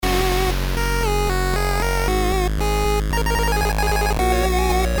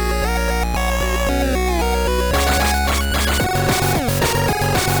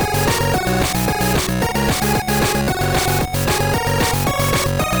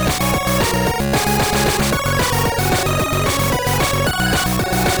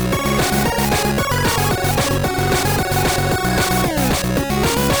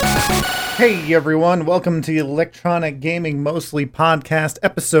Hey everyone, welcome to Electronic Gaming Mostly Podcast,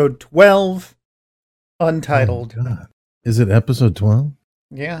 episode 12, Untitled. Oh, God. Is it episode 12?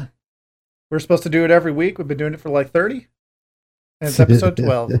 Yeah. We're supposed to do it every week. We've been doing it for like 30. And it's episode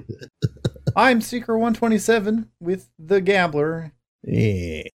 12. I'm Seeker127 with The Gambler.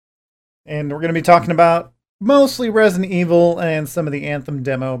 Yeah. And we're going to be talking about mostly Resident Evil and some of the Anthem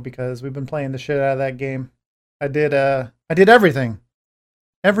demo because we've been playing the shit out of that game. I did everything.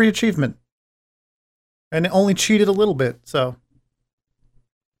 Every achievement. And it only cheated a little bit, so.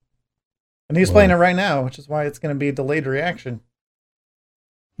 And he's playing it right now, which is why it's going to be a delayed reaction.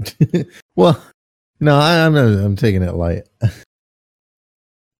 Well, no, I'm taking it light.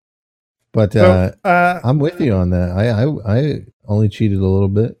 But I'm with you on that. I only cheated a little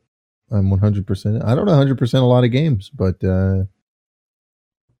bit. I'm 100%. I don't 100% a lot of games, but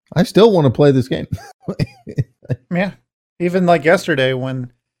I still want to play this game. Yeah. Even like yesterday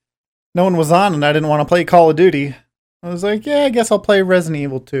when no one was on and I didn't want to play Call of Duty, I was like, yeah, I guess I'll play Resident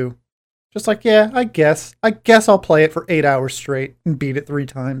Evil 2. Just like, yeah, I guess I'll play it for 8 hours straight and beat it 3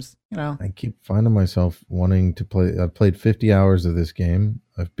 times, you know. I keep finding myself wanting to play. I've played 50 hours of this game.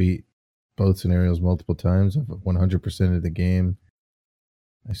 I've beat both scenarios multiple times. I've 100% of the game.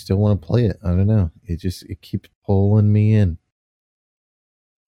 I still want to play it. I don't know. It keeps pulling me in.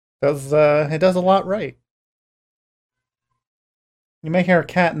 It does a lot right. You may hear a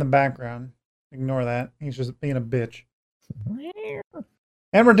cat in the background. Ignore that. He's just being a bitch.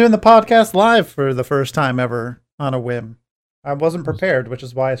 And we're doing the podcast live for the first time ever on a whim. I wasn't prepared, which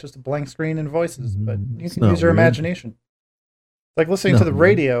is why it's just a blank screen and voices, but you can use your imagination. It's like listening to the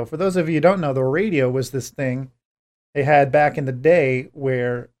radio. For those of you who don't know, the radio was this thing they had back in the day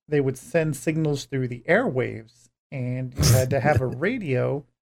where they would send signals through the airwaves, and you had to have a radio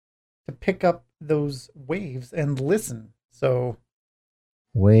to pick up those waves and listen. So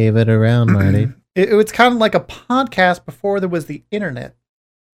wave it around, Marty. It was kind of like a podcast before there was the internet.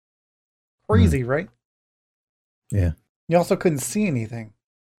 Crazy, right? Yeah. You also couldn't see anything.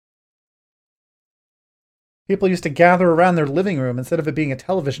 People used to gather around their living room. Instead of it being a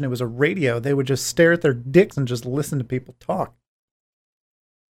television, it was a radio. They would just stare at their dicks and just listen to people talk.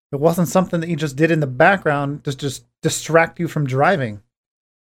 It wasn't something that you just did in the background to just distract you from driving.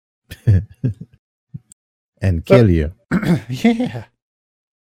 And kill you. Yeah.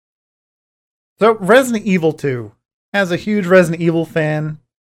 So Resident Evil 2, as a huge Resident Evil fan,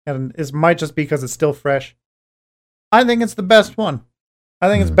 and it might just be because it's still fresh, I think it's the best one. I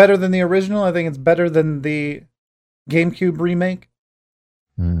think it's better than the original. I think it's better than the GameCube remake.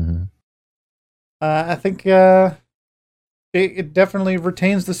 Mm-hmm. I think it definitely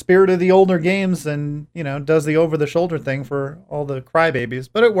retains the spirit of the older games and, you know, does the over-the-shoulder thing for all the crybabies.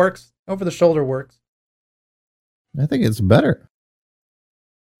 But it works. Over-the-shoulder works. I think it's better.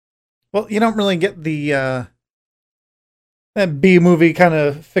 Well, you don't really get the that B-movie kind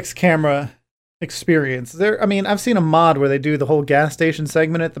of fixed camera experience. I mean, I've seen a mod where they do the whole gas station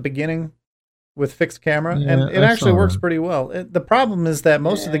segment at the beginning with fixed camera, and it actually works pretty well. The problem is that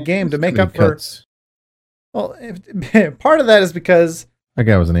most of the game, to make up for... Well, part of that is because... That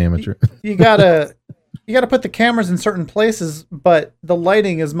guy was an amateur. You gotta put the cameras in certain places, but the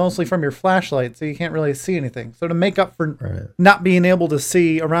lighting is mostly from your flashlight, so you can't really see anything. So to make up for not being able to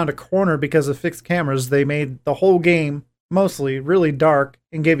see around a corner because of fixed cameras, they made the whole game mostly really dark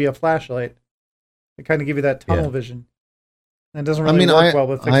and gave you a flashlight. They kind of give you that tunnel vision. And it doesn't really work well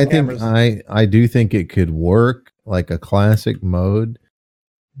with fixed cameras. I do think it could work like a classic mode,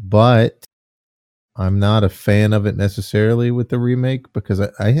 but I'm not a fan of it necessarily with the remake because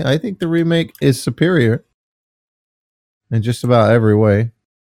I think the remake is superior in just about every way.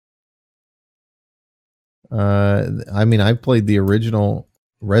 I mean, I played the original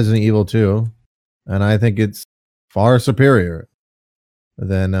Resident Evil 2, and I think it's far superior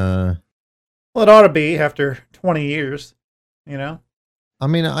than... Well, it ought to be after 20 years, you know? I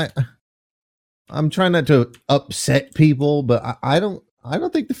mean, I'm trying not to upset people, but I don't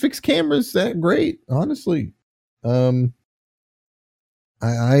think the fixed camera is that great, honestly. I'm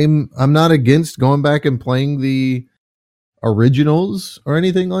not against going back and playing the originals or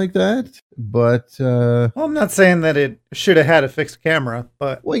anything like that, but well, I'm not saying that it should have had a fixed camera,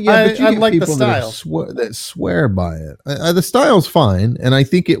 but but I like the style that swear by it. The style's fine, and I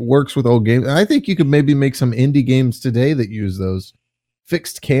think it works with old games. I think you could maybe make some indie games today that use those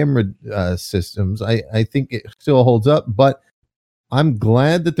fixed camera systems. I think it still holds up, but I'm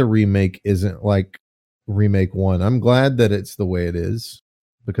glad that the remake isn't like remake 1. I'm glad that it's the way it is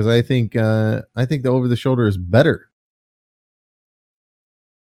because I think the over the shoulder is better.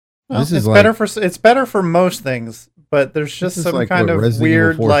 Well, it's better for most things, but there's just is some like kind what of Resident Evil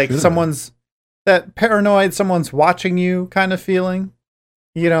weird, 4 like should have. someone's that paranoid, someone's watching you kind of feeling.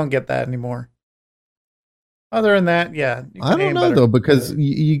 You don't get that anymore. Other than that, yeah, you I can don't aim know better. though, because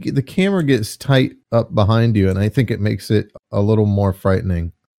the camera gets tight up behind you, and I think it makes it a little more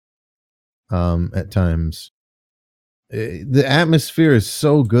frightening. At times, the atmosphere is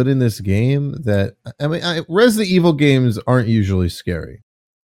so good in this game that Resident Evil games aren't usually scary.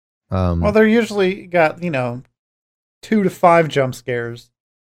 Well, they're usually got 2 to 5 jump scares.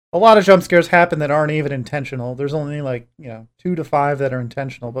 A lot of jump scares happen that aren't even intentional. There's only 2 to 5 that are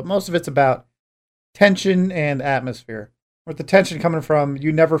intentional, but most of it's about tension and atmosphere. With the tension coming from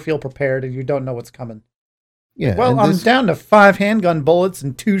you never feel prepared and you don't know what's coming. Yeah. Well, I'm down to 5 handgun bullets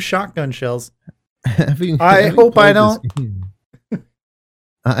and 2 shotgun shells. I hope I don't.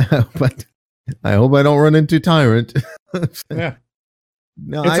 I hope I don't run into Tyrant. Yeah.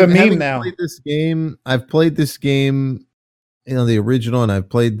 No, It's a meme now. I've played this game, the original, and I've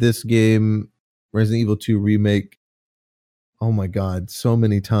played this game, Resident Evil 2 Remake. Oh my God, so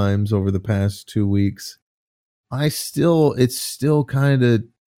many times over the past 2 weeks. It's still kind of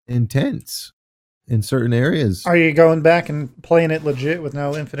intense in certain areas. Are you going back and playing it legit with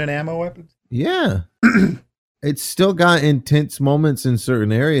no infinite ammo weapons? Yeah. It's still got intense moments in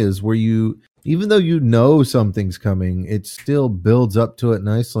certain areas where even though you know something's coming, it still builds up to it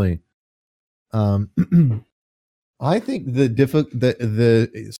nicely. I think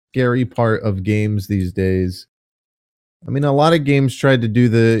the scary part of games these days, a lot of games tried to do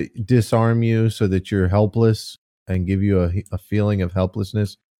the disarm you so that you're helpless and give you a feeling of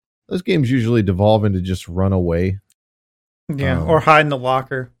helplessness. Those games usually devolve into just run away. Yeah, or hide in the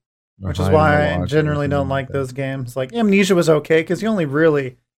locker. Which is why I generally don't like those games. Like Amnesia was okay because you only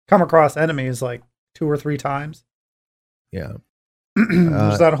really come across enemies like 2 or 3 times. Yeah.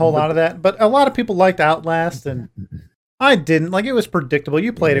 There's not a whole lot of that. But a lot of people liked Outlast, and I didn't. Like, it was predictable.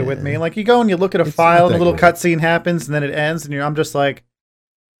 You played it with me. Like, you go and you look at a file, and a little cutscene happens, and then it ends, and I'm just like,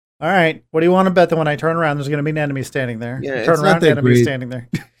 all right, what do you want to bet that when I turn around, there's going to be an enemy standing there? Yeah, turn around, enemy standing there.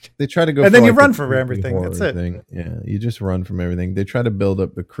 They try to go, and then you run from everything. That's it. Thing. Yeah, you just run from everything. They try to build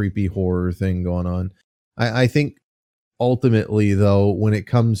up the creepy horror thing going on. I think ultimately, though, when it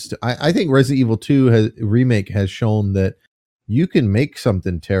comes to, I think Resident Evil 2 remake has shown that you can make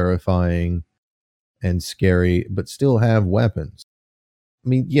something terrifying and scary, but still have weapons.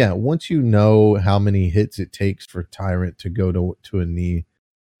 Yeah, once you know how many hits it takes for Tyrant to go to a knee,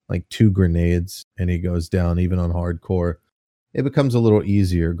 like 2 grenades, and he goes down even on hardcore, it becomes a little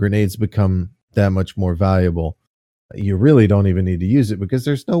easier. Grenades become that much more valuable. You really don't even need to use it because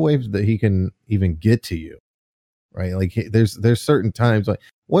there's no way that he can even get to you, right? Like there's certain times, like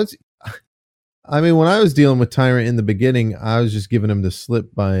when I was dealing with Tyrant in the beginning, I was just giving him the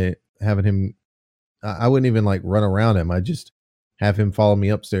slip by having him. I wouldn't even like run around him. I just have him follow me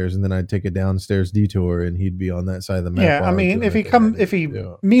upstairs, and then I'd take a downstairs detour, and he'd be on that side of the map. Yeah, if he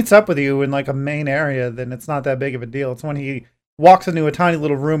meets up with you in like a main area, then it's not that big of a deal. It's when he walks into a tiny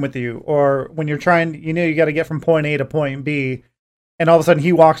little room with you, or when you're trying, you got to get from point A to point B, and all of a sudden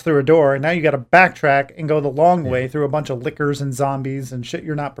he walks through a door, and now you got to backtrack and go the long way through a bunch of lickers and zombies and shit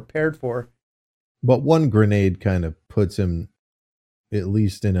you're not prepared for. But one grenade kind of puts him at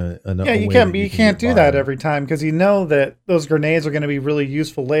least in a you can't do that every time because you know that those grenades are going to be really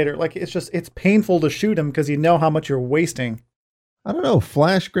useful later. Like it's painful to shoot him because you know how much you're wasting. I don't know.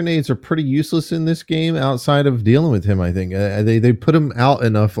 Flash grenades are pretty useless in this game outside of dealing with him. I think they put him out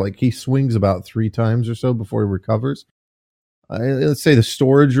enough. Like he swings about 3 times or so before he recovers. Let's say the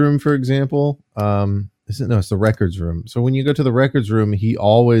storage room, for example. It's the records room. So when you go to the records room, he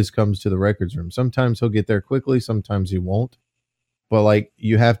always comes to the records room. Sometimes he'll get there quickly. Sometimes he won't. But like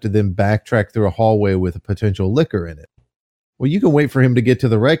you have to then backtrack through a hallway with a potential licker in it. Well, you can wait for him to get to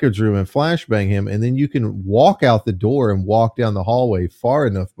the records room and flashbang him, and then you can walk out the door and walk down the hallway far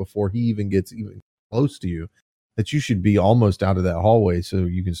enough before he even gets close to you that you should be almost out of that hallway so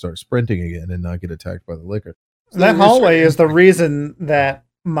you can start sprinting again and not get attacked by the licker. So that hallway is the reason that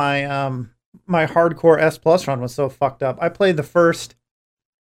my my hardcore S Plus run was so fucked up. I played the first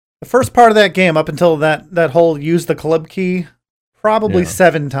part of that game up until that whole use the club key probably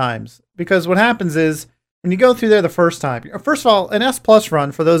 7 times. Because what happens is when you go through there the first time, first of all, an S Plus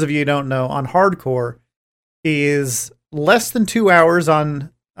run, for those of you who don't know, on hardcore is less than 2 hours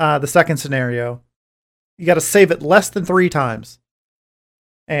on the second scenario. You got to save it less than 3 times.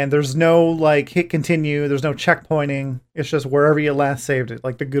 And there's no like hit continue. There's no checkpointing. It's just wherever you last saved it,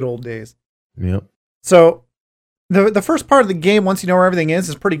 like the good old days. Yep. So the first part of the game, once you know where everything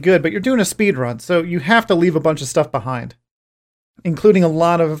is pretty good, but you're doing a speed run. So you have to leave a bunch of stuff behind, including a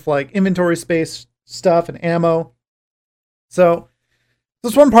lot of like inventory space stuff and ammo. So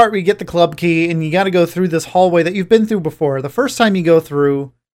this one part where you get the club key and you got to go through this hallway that you've been through before. The first time you go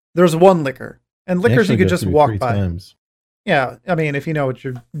through, there's one licker. And lickers you could just walk by. Times. Yeah, I mean, if you know what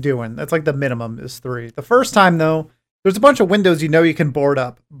you're doing. That's like the minimum is 3. The first time, though, there's a bunch of windows you can board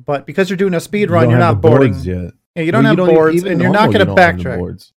up. But because you're doing a speed run, you're not boarding. Yet. Yeah, you don't have boards, and you're not going to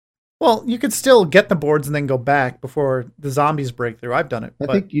backtrack. Well, you could still get the boards and then go back before the zombies break through. I've done it.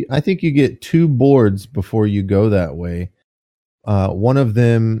 I think you get 2 boards before you go that way. One of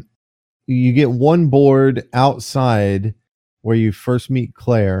them, you get 1 board outside where you first meet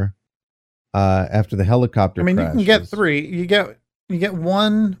Claire after the helicopter crashes. You can get 3. You get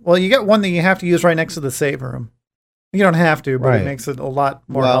 1. Well, you get 1 that you have to use right next to the save room. You don't have to, but It makes it a lot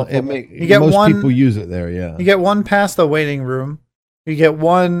more helpful. You get most people use it there, yeah. You get 1 past the waiting room. You get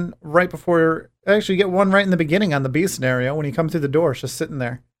 1 right before... Actually, you get 1 right in the beginning on the B scenario. When you come through the door, it's just sitting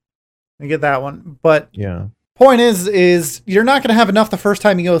there. You get that one. But yeah, point is you're not going to have enough the first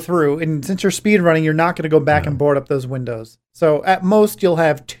time you go through. And since you're speed running, you're not going to go back and board up those windows. So at most, you'll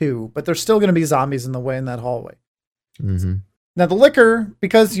have 2. But there's still going to be zombies in the way in that hallway. Mm-hmm. Now, the liquor,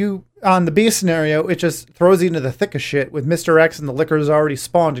 because on the B scenario, it just throws you into the thick of shit with Mr. X and the liquor is already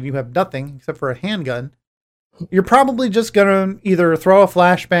spawned and you have nothing except for a handgun. You're probably just going to either throw a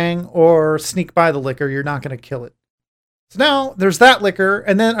flashbang or sneak by the liquor. You're not going to kill it. So now there's that liquor,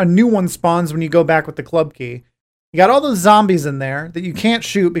 and then a new one spawns when you go back with the club key. You got all those zombies in there that you can't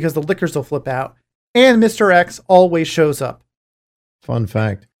shoot because the liquors will flip out. And Mr. X always shows up. Fun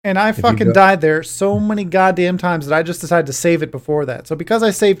fact. And I fucking died there so many goddamn times that I just decided to save it before that. So because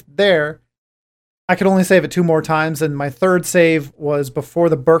I saved there, I could only save it 2 more times, and my 3rd save was before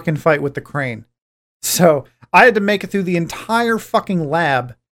the Birkin fight with the crane. So I had to make it through the entire fucking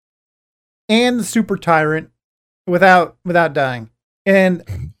lab and the super tyrant without dying.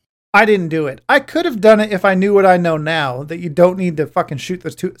 And I didn't do it. I could have done it if I knew what I know now, that you don't need to fucking shoot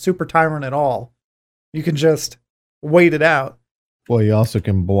the super tyrant at all. You can just wait it out. Well, you also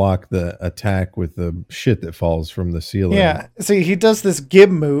can block the attack with the shit that falls from the ceiling. Yeah. See, he does this Gib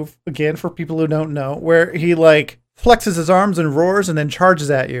move, again, for people who don't know, where he like flexes his arms and roars and then charges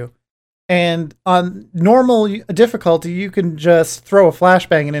at you. And on normal difficulty, you can just throw a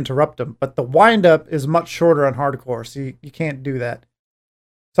flashbang and interrupt him. But the windup is much shorter on hardcore, so you can't do that.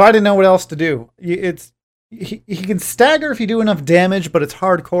 So I didn't know what else to do. He can stagger if you do enough damage, but it's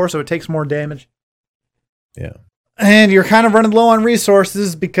hardcore, so it takes more damage. Yeah. And you're kind of running low on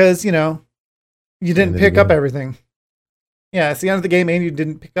resources because, you didn't pick up everything. Yeah, it's the end of the game, and you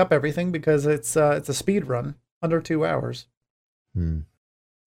didn't pick up everything because it's a speed run under 2 hours.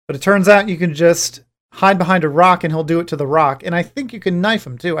 But it turns out you can just hide behind a rock and he'll do it to the rock. And I think you can knife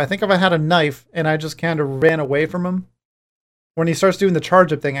him too. I think if I had a knife and I just kind of ran away from him, when he starts doing the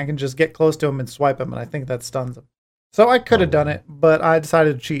charge up thing, I can just get close to him and swipe him. And I think that stuns him. So I could have done it, but I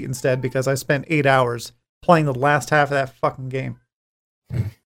decided to cheat instead because I spent 8 hours playing the last half of that fucking game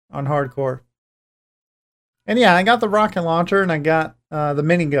on hardcore. And yeah, I got the rocket launcher and I got the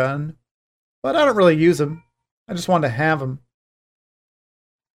minigun, but I don't really use them. I just wanted to have them.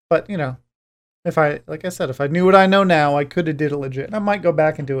 But, if I knew what I know now, I could have did it legit. I might go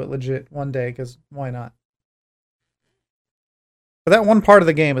back and do it legit one day, because why not? But that one part of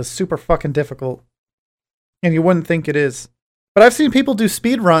the game is super fucking difficult. And you wouldn't think it is. But I've seen people do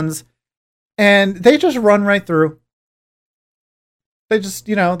speed runs, and they just run right through. They just,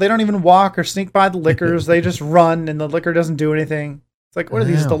 they don't even walk or sneak by the liquors. They just run, and the liquor doesn't do anything. It's like, what are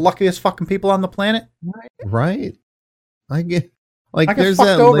these, the luckiest fucking people on the planet? Right. I get... Like I there's fucked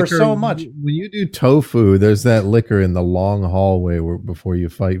that over liquor, so much. When you do tofu, there's that liquor in the long hallway before you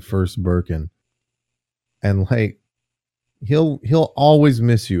fight first Birkin. And like he'll always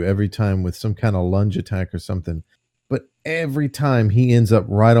miss you every time with some kind of lunge attack or something. But every time he ends up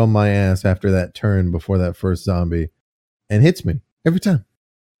right on my ass after that turn before that first zombie and hits me. Every time.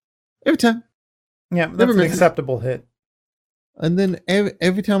 Every time. Yeah, that's an acceptable hit. And then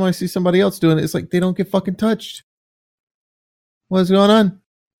every time I see somebody else doing it, it's like they don't get fucking touched. What's going on?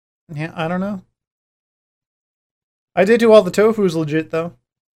 Yeah, I don't know. I did do all the tofus legit, though.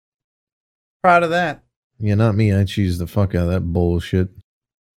 Proud of that. Yeah, not me. I cheesed the fuck out of that bullshit.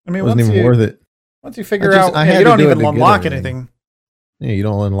 I mean, it wasn't even worth it. Once you figure out, you don't even unlock anything. Yeah, you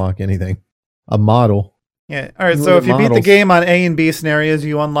don't unlock anything. A model. Yeah, all right, so if you beat the game on A and B scenarios,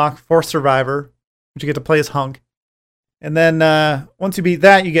 you unlock Force Survivor, which you get to play as Hunk. And then once you beat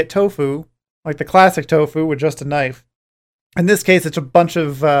that, you get tofu, like the classic tofu with just a knife. In this case, it's a bunch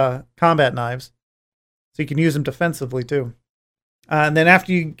of combat knives, so you can use them defensively too. And then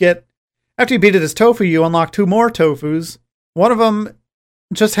after you beat it as tofu, you unlock 2 more tofus. One of them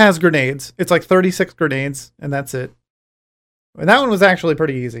just has grenades. It's like 36 grenades, and that's it. And that one was actually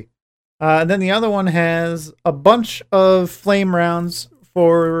pretty easy. And then the other one has a bunch of flame rounds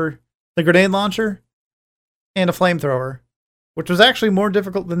for the grenade launcher and a flamethrower, which was actually more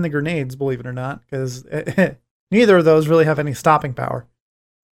difficult than the grenades, believe it or not, because neither of those really have any stopping power.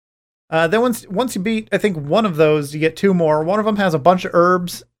 Then once you beat, I think, one of those, you get two more. One of them has a bunch of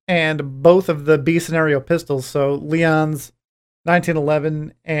herbs and both of the B scenario pistols, so Leon's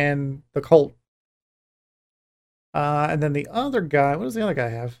 1911 and the Colt. And then the other guy, what does the other guy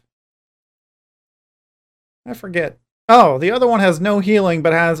have? I forget. Oh, the other one has no healing,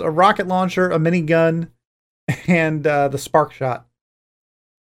 but has a rocket launcher, a minigun, and the spark shot.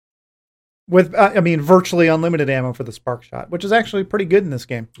 With, virtually unlimited ammo for the spark shot, which is actually pretty good in this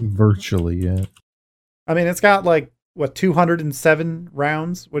game. Virtually, yeah. I mean, it's got 207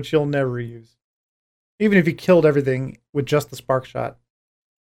 rounds, which you'll never use. Even if you killed everything with just the spark shot.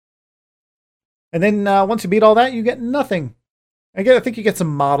 And then once you beat all that, you get nothing. I think you get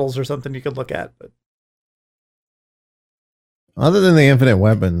some models or something you could look at. But other than the infinite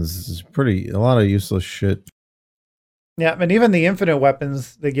weapons, it's a lot of useless shit. Yeah, and even the infinite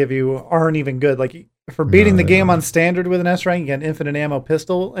weapons they give you aren't even good. Like, for beating the game on standard with an S rank, you get an infinite ammo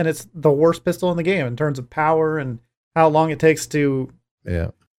pistol, and it's the worst pistol in the game in terms of power and how long it takes to...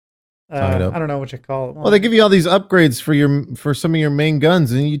 Yeah. I don't know what you call it. Well, they give you all these upgrades for some of your main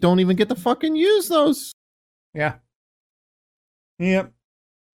guns, and you don't even get to fucking use those. Yeah. Yep.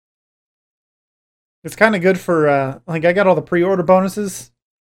 It's kind of good for, I got all the pre-order bonuses,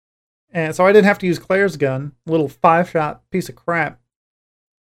 and so I didn't have to use Claire's gun, a little 5-shot piece of crap.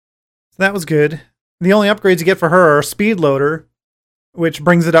 So that was good. The only upgrades you get for her are Speed Loader, which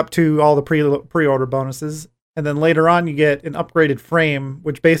brings it up to all the pre-order bonuses. And then later on, you get an upgraded frame,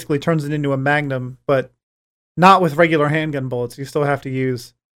 which basically turns it into a Magnum, but not with regular handgun bullets. You still have to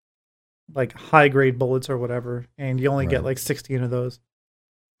use high-grade bullets or whatever, and you only get 16 of those.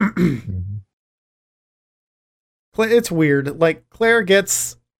 It's weird. Claire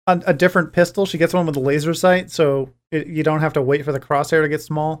gets a different pistol. She gets one with a laser sight, so you don't have to wait for the crosshair to get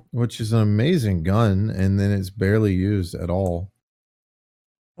small. Which is an amazing gun, and then it's barely used at all.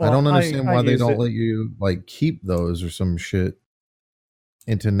 Well, I don't understand why they don't let you keep those or some shit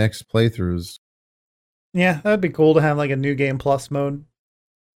into next playthroughs. Yeah, that'd be cool to have a new game plus mode.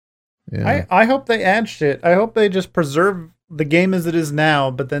 Yeah. I hope they add shit. I hope they just preserve the game as it is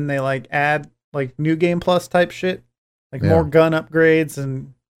now, but then they add new game plus type shit, more gun upgrades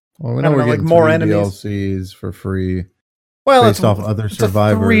and we know we're getting more enemies, DLCs for free. Well, based off other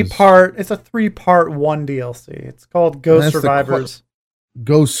survivors. It's a 3-part one DLC. It's called Ghost Survivors.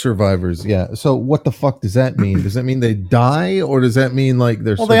 Ghost Survivors, yeah. So what the fuck does that mean? Does that mean they die, or does that mean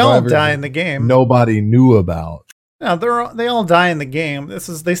they're survivors? They all die in the game. Nobody knew about. No, they all die in the game. They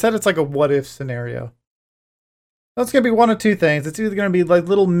said it's a what if scenario. That's gonna be one of two things. It's either gonna be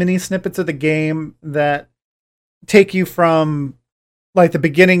little mini snippets of the game that take you from the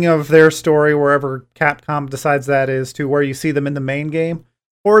beginning of their story, wherever Capcom decides that is, to where you see them in the main game,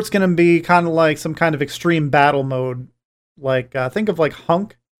 or it's gonna be kind of some kind of extreme battle mode. Think of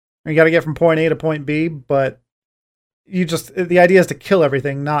Hunk, where you got to get from point A to point B, but the idea is to kill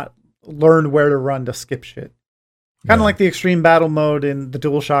everything, not learn where to run to skip shit. Kind of like the extreme battle mode in the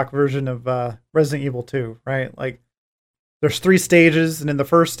DualShock version of Resident Evil 2, right? There's 3 stages, and in the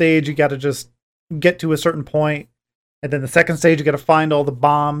first stage, you got to just get to a certain point, and then the second stage, you got to find all the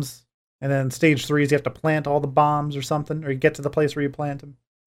bombs, and then stage 3 is you have to plant all the bombs or something, or you get to the place where you plant them.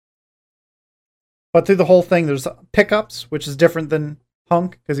 But through the whole thing, there's pickups, which is different than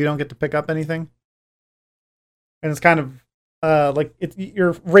Hunk, because you don't get to pick up anything. And it's kind of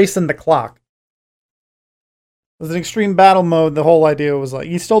you're racing the clock. With an extreme battle mode, the whole idea was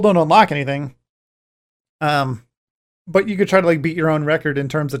you still don't unlock anything. But you could try to beat your own record in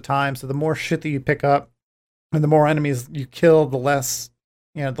terms of time. So the more shit that you pick up and the more enemies you kill, the less,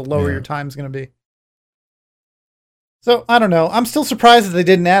 the lower your time's going to be. So, I don't know. I'm still surprised that they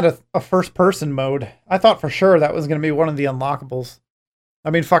didn't add a first-person mode. I thought for sure that was going to be one of the unlockables.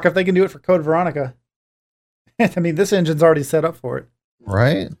 I mean, fuck, if they can do it for Code Veronica. I mean, this engine's already set up for it.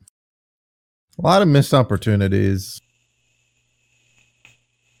 Right? A lot of missed opportunities.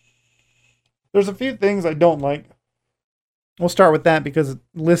 There's a few things I don't like. We'll start with that because the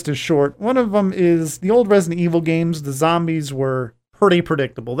list is short. One of them is the old Resident Evil games. The zombies were pretty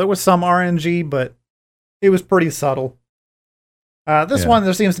predictable. There was some RNG, but it was pretty subtle. This one,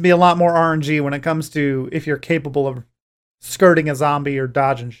 there seems to be a lot more RNG when it comes to if you're capable of skirting a zombie or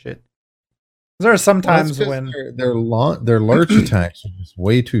dodging shit. There are some times when their lurch attacks are just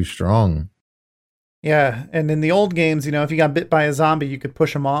way too strong. Yeah, and in the old games, if you got bit by a zombie, you could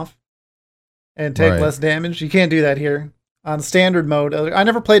push him off and take less damage. You can't do that here. on standard mode. I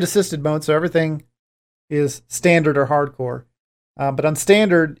never played assisted mode, so everything is standard or hardcore. But on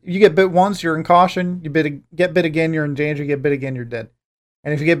standard, you get bit once, you're in caution. You get bit again, you're in danger. You get bit again, you're dead.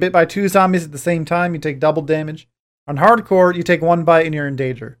 And if you get bit by 2 zombies at the same time, you take double damage. On hardcore, you take 1 bite and you're in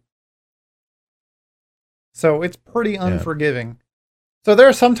danger. So it's pretty unforgiving. So there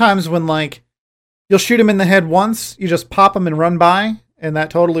are some times when, like, you'll shoot him in the head once, you just pop him and run by, and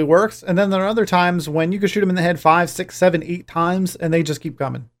that totally works. And then there are other times when you can shoot him in the head 5, 6, 7, 8 times, and they just keep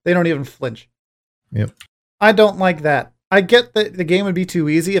coming. They don't even flinch. Yep. I don't like that. I get that the game would be too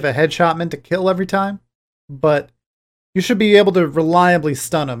easy if a headshot meant to kill every time, but you should be able to reliably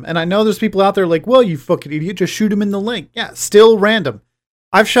stun him. And I know there's people out there like, well, you fucking idiot, just shoot him in the leg. Yeah, still random.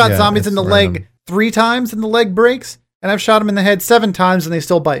 I've shot zombies in the leg 3 times and the leg breaks, and I've shot them in the head 7 times and they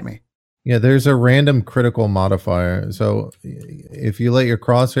still bite me. Yeah, there's a random critical modifier. So if you let your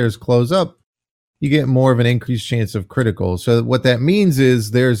crosshairs close up, you get more of an increased chance of critical. So what that means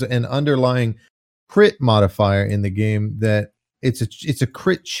is there's an underlying crit modifier in the game that it's a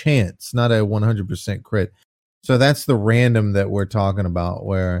crit chance, not a 100% crit. So that's the random that we're talking about,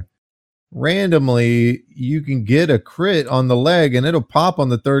 where randomly you can get a crit on the leg and it'll pop on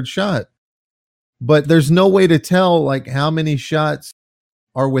the 3rd shot. But there's no way to tell like how many shots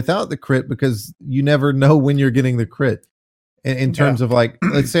are without the crit because you never know when you're getting the crit. In terms of like,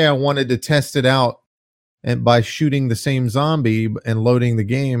 let's say I wanted to test it out and by shooting the same zombie and loading the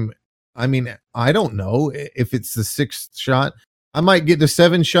game. I mean, I don't know if it's the 6th shot. I might get to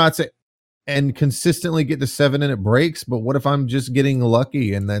 7 shots and consistently get to 7 and it breaks. But what if I'm just getting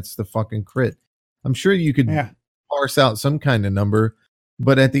lucky and that's the fucking crit? I'm sure you could parse out some kind of number.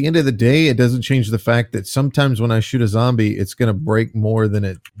 But at the end of the day, it doesn't change the fact that sometimes when I shoot a zombie, it's going to break more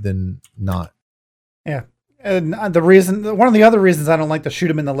than not. Yeah. And one of the other reasons I don't like the shoot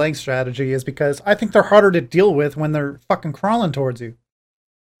them in the leg strategy is because I think they're harder to deal with when they're fucking crawling towards you.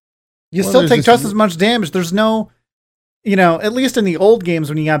 You still take just as much damage. There's no, at least in the old games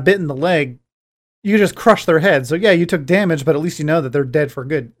when you got bit in the leg, you just crush their head. So yeah, you took damage, but at least you know that they're dead for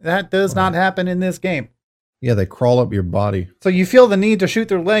good. That does not happen in this game. Yeah, they crawl up your body. So you feel the need to shoot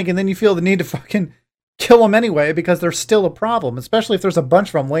their leg, and then you feel the need to fucking kill them anyway because they're still a problem, especially if there's a bunch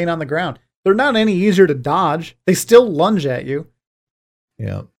of them laying on the ground. They're not any easier to dodge. They still lunge at you.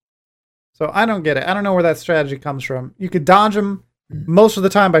 Yeah. So I don't get it. I don't know where that strategy comes from. You could dodge them most of the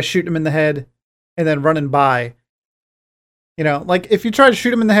time by shooting them in the head and then running by. Like if you try to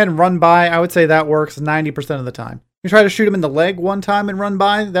shoot them in the head and run by, I would say that works 90% of the time. You try to shoot them in the leg one time and run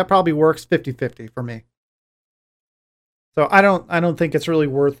by, that probably works 50-50 for me. So I don't think it's really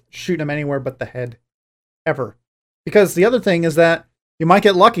worth shooting them anywhere but the head, ever. Because the other thing is that you might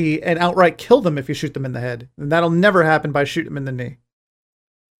get lucky and outright kill them if you shoot them in the head. And that'll never happen by shooting them in the knee.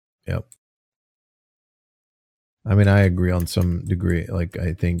 Yep. I mean, I agree on some degree. Like,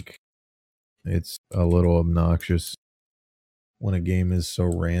 I think it's a little obnoxious when a game is so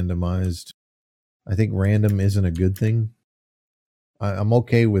randomized. I think random isn't a good thing. I'm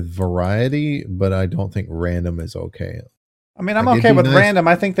okay with variety, but I don't think random is okay. I mean, I'm okay with random.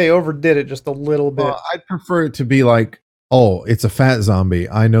 I think they overdid it just a little bit. I'd prefer it to be like, oh, it's a fat zombie.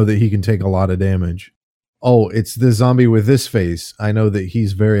 I know that he can take a lot of damage. Oh, it's the zombie with this face. I know that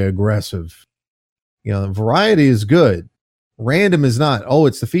he's very aggressive. Variety is good. Random is not. Oh,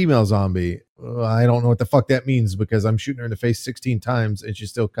 it's the female zombie. I don't know what the fuck that means because I'm shooting her in the face 16 times and she's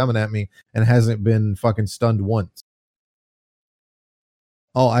still coming at me and hasn't been fucking stunned once.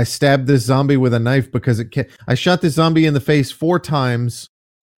 Oh, I stabbed this zombie with a knife because I shot this zombie in the face 4 times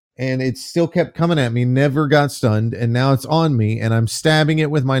and it still kept coming at me, never got stunned, and now it's on me and I'm stabbing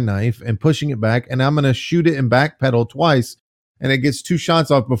it with my knife and pushing it back and I'm going to shoot it and backpedal twice and it gets 2 shots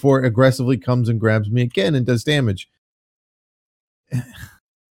off before it aggressively comes and grabs me again and does damage.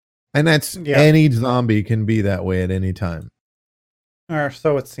 And that's any zombie can be that way at any time. Or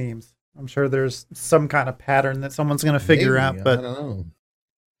so it seems. I'm sure there's some kind of pattern that someone's going to figure out, but I don't know.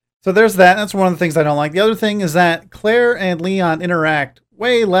 So there's that. That's one of the things I don't like. The other thing is that Claire and Leon interact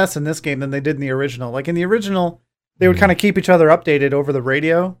way less in this game than they did in the original. Like in the original, they would kind of keep each other updated over the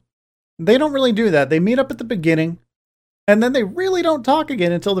radio. They don't really do that. They meet up at the beginning, and then they really don't talk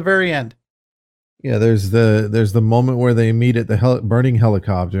again until the very end. Yeah, there's the moment where they meet at the burning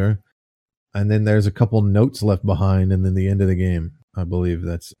helicopter, and then there's a couple notes left behind, and then the end of the game. I believe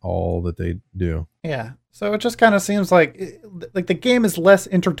that's all that they do. Yeah. So it just kind of seems like the game is less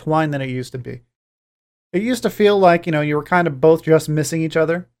intertwined than it used to be. It used to feel like, you were kind of both just missing each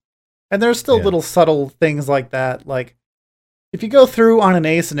other. And there's still little subtle things like that. Like if you go through on an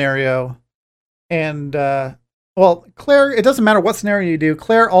A scenario and, Claire, it doesn't matter what scenario you do.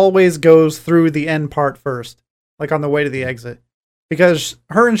 Claire always goes through the end part first. like on the way to the exit, because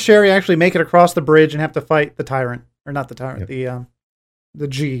her and Sherry actually make it across the bridge and have to fight the tyrant, or not the tyrant, the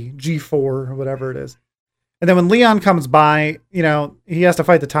G4 or whatever it is. And then when Leon comes by, you know, he has to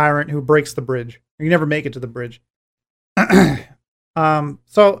fight the tyrant who breaks the bridge. You never make it to the bridge.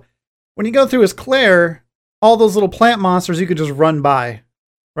 So when you go through as Claire, all those little plant monsters you could just run by,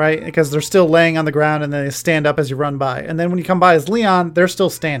 right? Because they're still laying on the ground and then they stand up as you run by. And then when you come by as Leon, they're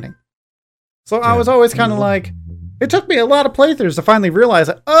still standing. So I was always kind of like, it took me a lot of playthroughs to finally realize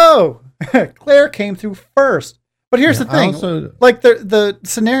that, oh, Claire came through first. But here's the thing, like the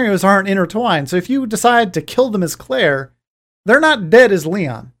scenarios aren't intertwined. So if you decide to kill them as Claire, they're not dead as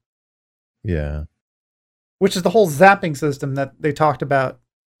Leon. Yeah. Which is the whole zapping system that they talked about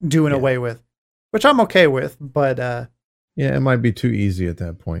doing away with, which I'm okay with. But yeah, it might be too easy at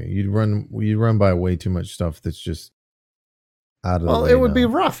that point. You'd run by way too much stuff that's just out of the way. Well, it would be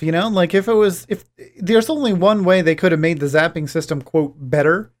rough, you know. Like if there's only one way they could have made the zapping system quote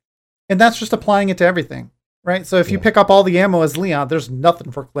better, and that's just applying it to everything. Right, so if you pick up all the ammo as Leon, there's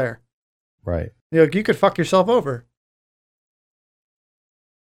nothing for Claire. Right. You could fuck yourself over.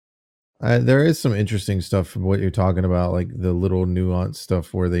 There is some interesting stuff from what you're talking about, like the little nuanced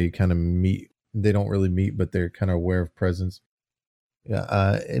stuff where they kind of meet. They don't really meet, but they're kind of aware of presence.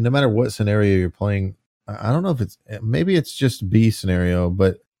 Yeah. And no matter what scenario you're playing, I don't know if maybe it's just B scenario,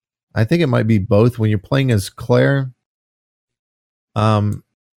 but I think it might be both. When you're playing as Claire,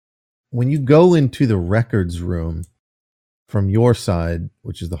 when you go into the records room from your side,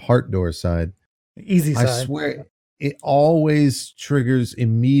 which is the heart door side, easy side, I swear it always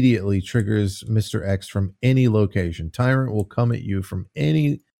immediately triggers Mr. X from any location. Tyrant will come at you from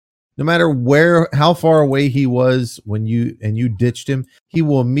no matter how far away he was when you ditched him, he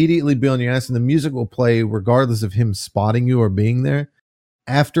will immediately be on your ass and the music will play regardless of him spotting you or being there.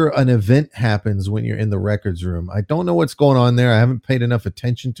 After an event happens when you're in the records room, I don't know what's going on there. I haven't paid enough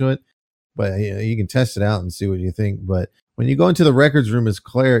attention to it. But you can test it out and see what you think. But when you go into the records room as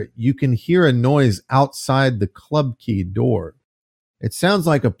Claire, you can hear a noise outside the club key door. It sounds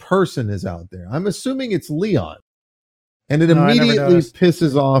like a person is out there. I'm assuming it's Leon. And it immediately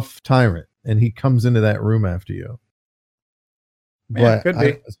pisses off Tyrant. And he comes into that room after you. Yeah, but could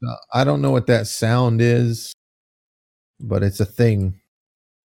be. I don't know what that sound is. But it's a thing.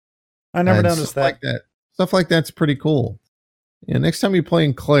 I never noticed that. Stuff like that's pretty cool. Yeah, next time you're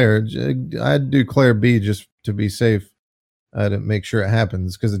playing Claire, I'd do Claire B just to be safe, to make sure it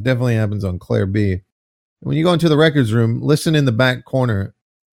happens, because it definitely happens on Claire B. When you go into the records room, listen in the back corner.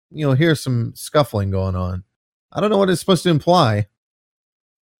 You'll hear some scuffling going on. I don't know what it's supposed to imply.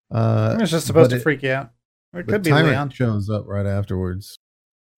 It's just supposed to freak you out. Or it could be Tyrant Leon. shows up right afterwards,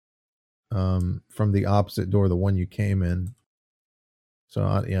 from the opposite door, the one you came in. So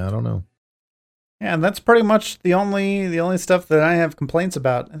I don't know. Yeah, and that's pretty much the only stuff that I have complaints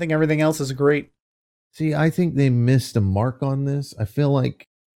about. I think everything else is great. See, I think they missed a mark on this. I feel like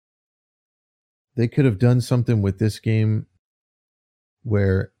they could have done something with this game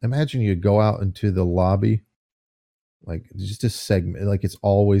where, imagine you go out into the lobby, like just a segment, like it's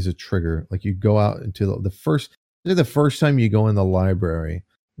always a trigger. Like you go out into the first time you go in the library,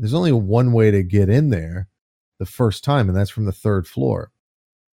 there's only one way to get in there the first time, and that's from the third floor.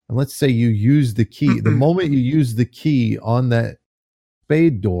 And let's say you use the key. The moment you use the key on that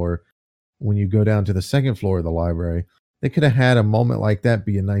spade door, when you go down to the second floor of the library, they could have had a moment like that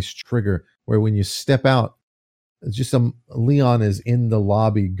be a nice trigger where when you step out, it's just Leon is in the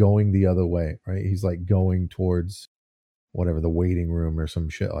lobby going the other way, right? He's like going towards whatever, the waiting room or some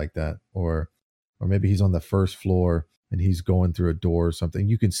shit like that. Or maybe he's on the first floor and he's going through a door or something.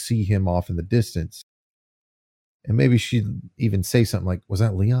 You can see him off in the distance. And maybe she'd even say something like, was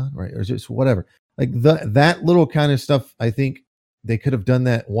that Leon? Right. Or just whatever. Like that little kind of stuff. I think they could have done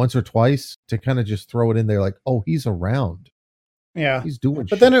that once or twice to kind of just throw it in there. Like, oh, he's around. Yeah. He's doing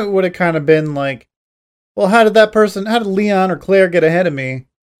But then it would have kind of been like, well, how did Leon or Claire get ahead of me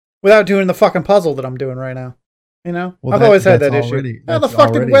without doing the fucking puzzle that I'm doing right now? You know? Well, I've always had that issue. How the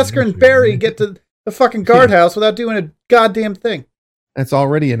fuck did Wesker and Barry get to the fucking guardhouse without doing a goddamn thing? That's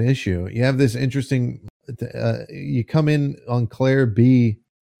already an issue. You have this interesting... you come in on Claire B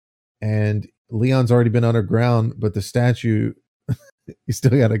and Leon's already been underground, but the statue, you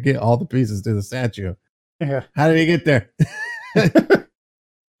still got to get all the pieces to the statue. Yeah. How did he get there?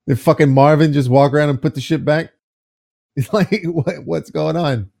 Did fucking Marvin just walk around and put the shit back? It's like, what's going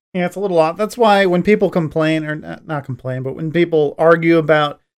on? Yeah, it's a little odd. That's why when people complain, or not complain, but when people argue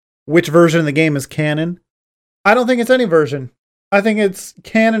about which version of the game is canon, I don't think it's any version. I think it's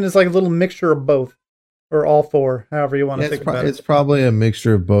canon is like a little mixture of both. Or all four, however you want to think about it. It's probably a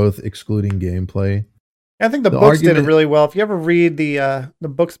mixture of both, excluding gameplay. I think the books did it really well. If you ever read the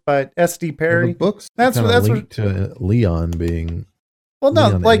books by S.D. Perry, the books that's linked to Leon being. Well, no,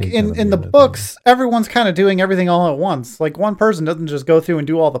 like in the books, everyone's kind of doing everything all at once. Like one person doesn't just go through and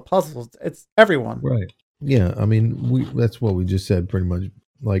do all the puzzles. It's everyone. Right. Yeah. I mean, that's what we just said pretty much.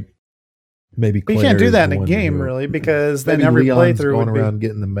 Like maybe Claire, you can't do that in a game really, because then every Leon's playthrough going around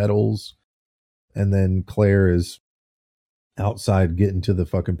getting the medals, and then Claire is outside getting to the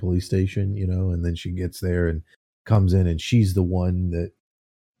fucking police station, you know, and then she gets there and comes in, and she's the one that,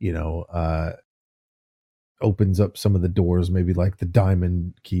 you know, opens up some of the doors, maybe like the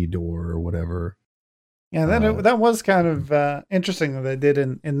diamond key door or whatever. Yeah, that was kind of interesting that they did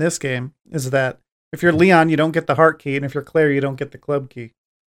in this game, is that if you're Leon, you don't get the heart key, and if you're Claire, you don't get the club key.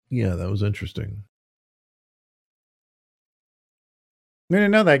 Yeah, that was interesting. We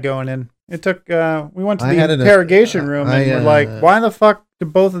didn't know that going in. It took, we went to the interrogation room and we're like, why the fuck do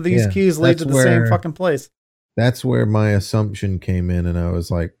both of these keys lead to the same fucking place? That's where my assumption came in, and I was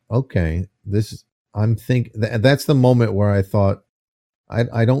like, okay, that's the moment where I thought,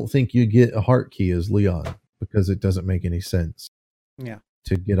 I don't think you get a heart key as Leon, because it doesn't make any sense. Yeah.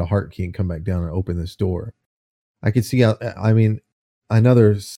 To get a heart key and come back down and open this door. I could see how, I mean,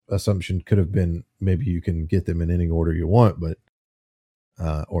 another assumption could have been maybe you can get them in any order you want, but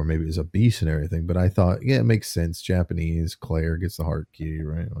or maybe it's a beast and everything, but I thought, yeah, it makes sense. Japanese, Claire gets the heart key,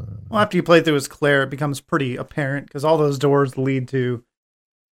 right? Well, after you play through as Claire, it becomes pretty apparent, because all those doors lead to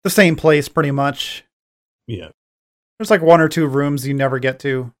the same place pretty much. Yeah. There's like one or two rooms you never get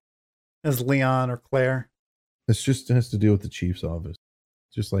to as Leon or Claire. It has to deal with the chief's office,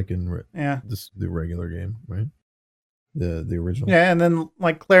 just like in the regular game, right? The original. Yeah, and then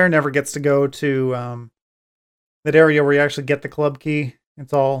like Claire never gets to go to that area where you actually get the club key.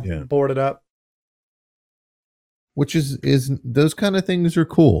 It's all boarded up. Which is those kind of things are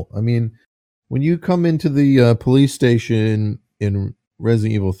cool. I mean, when you come into the police station in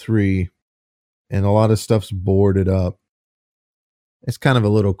Resident Evil 3 and a lot of stuff's boarded up, it's kind of a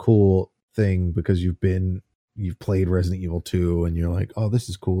little cool thing, because you've played Resident Evil 2 and you're like, oh, this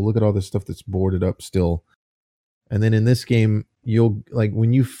is cool. Look at all this stuff that's boarded up still. And then in this game, you'll, like,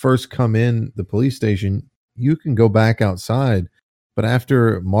 when you first come in the police station, you can go back outside. But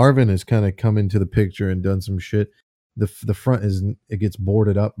after Marvin has kind of come into the picture and done some shit, the front it gets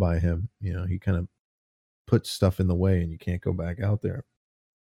boarded up by him. You know, he kind of puts stuff in the way and you can't go back out there.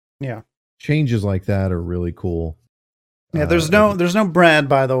 Yeah. Changes like that are really cool. Yeah, there's no Brad,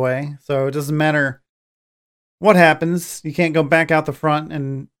 by the way, so it doesn't matter what happens. You can't go back out the front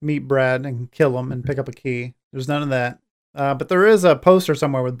and meet Brad and kill him and pick up a key. There's none of that. But there is a poster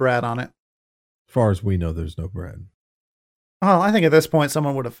somewhere with Brad on it. As far as we know, there's no Brad. Oh, I think at this point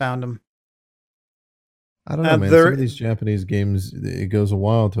someone would have found him. I don't know, man. Some of these Japanese games, it goes a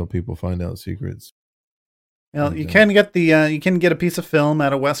while until people find out secrets. You know, you can get a piece of film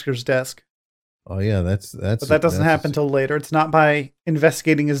at a Wesker's desk. Oh yeah, that's. But that doesn't happen until later. It's not by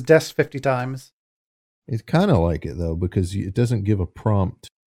investigating his desk 50 times. It's kind of like it though, because it doesn't give a prompt.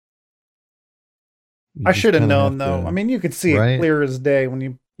 I should have known though. I mean, you could see it clear as day when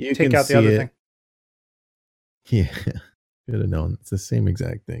you take out the other thing. Yeah, should have known. It's the same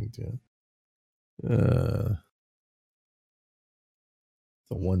exact thing too. The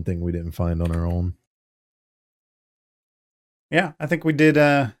one thing we didn't find on our own. Yeah, I think we did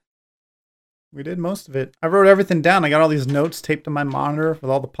most of it. I wrote everything down. I got all these notes taped to my monitor with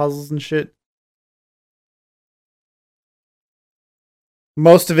all the puzzles and shit.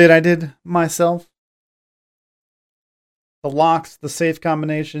 Most of it I did myself. The locks, the safe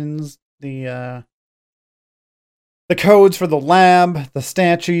combinations, the codes for the lab, the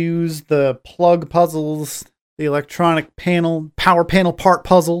statues, the plug puzzles, the electronic panel, power panel part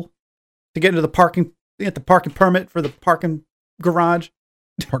puzzle to get into the parking permit for the parking garage.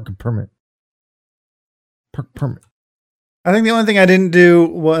 Parking permit. Park permit. I think the only thing I didn't do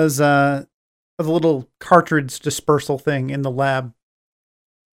was the little cartridge dispersal thing in the lab.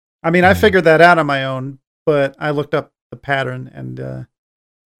 I mean, I figured that out on my own, but I looked up the pattern and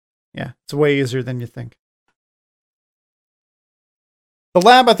yeah, it's way easier than you think. The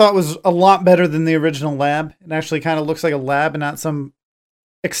lab I thought was a lot better than the original lab. It actually kind of looks like a lab and not some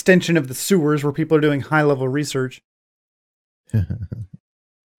extension of the sewers where people are doing high-level research.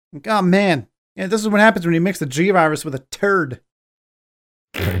 Oh, man. Yeah, this is what happens when you mix the G-Virus with a turd.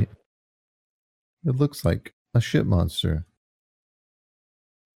 Right. It looks like a shit monster.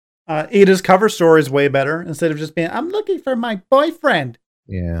 Ada's cover story is way better. Instead of just being, I'm looking for my boyfriend.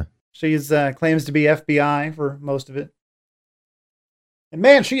 Yeah. She's claims to be FBI for most of it. And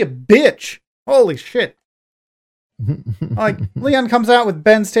man, she a bitch. Holy shit. Like, Leon comes out with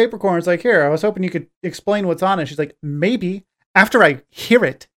Ben's tape recorder. It's like, here, I was hoping you could explain what's on it. She's like, maybe after I hear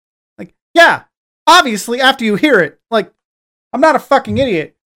it. Like, yeah, obviously after you hear it. Like, I'm not a fucking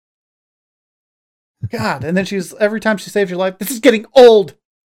idiot. God, and then every time she saves your life, this is getting old.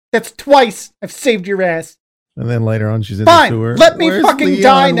 That's twice I've saved your ass. And then later on, she's in Fine, the sewer. let me Where's fucking Leon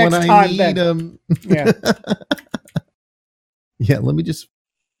die next when I time, need then. him? Yeah. Yeah, let me just.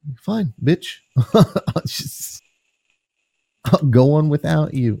 Fine, bitch. I'll go on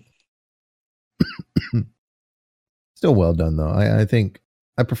without you. Still well done, though. I think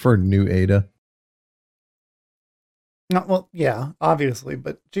I prefer new Ada. No, well, yeah, obviously,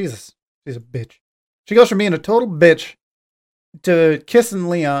 but Jesus, she's a bitch. She goes from being a total bitch to kissing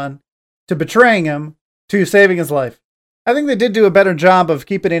Leon to betraying him to saving his life. I think they did do a better job of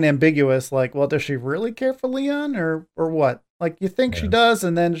keeping it ambiguous. Like, well, does she really care for Leon or what? Like, you think she does,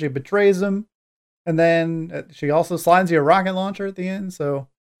 and then she betrays him, and then she also slides you a rocket launcher at the end. So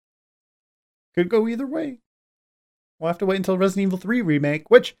could go either way. We'll have to wait until Resident Evil 3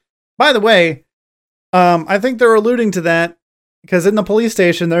 remake, which, by the way, I think they're alluding to that because in the police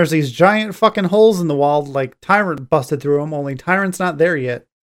station, there's these giant fucking holes in the wall, like Tyrant busted through them, only Tyrant's not there yet.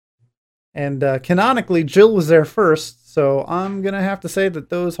 And canonically, Jill was there first, so I'm going to have to say that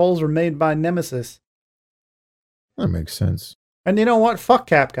those holes were made by Nemesis. That makes sense. And you know what? Fuck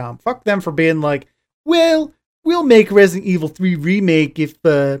Capcom. Fuck them for being like, well, we'll make Resident Evil 3 remake if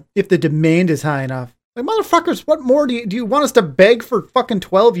the demand is high enough. Like, motherfuckers, what more do you want us to beg for fucking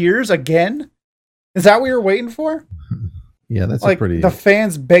 12 years again? Is that what you're waiting for? Yeah, that's like a pretty... the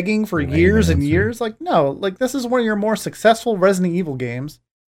fans begging for years and answer. years? Like, no, like this is one of your more successful Resident Evil games.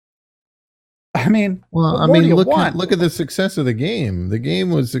 I mean, well, what more do you look want? at the success of the game. The game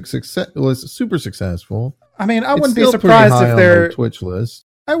was super successful. I mean, I It's wouldn't be still pretty surprised high if on they're their Twitch list.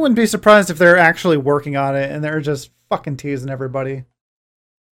 I wouldn't be surprised if they're actually working on it and they're just fucking teasing everybody.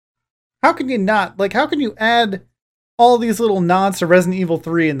 How can you not? Like, how can you add all these little nods to Resident Evil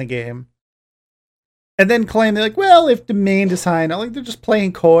 3 in the game and then claim they're like, well, if demand is high enough, like they're just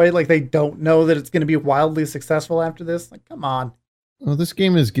playing coy, like they don't know that it's going to be wildly successful after this? Like, come on. Well, this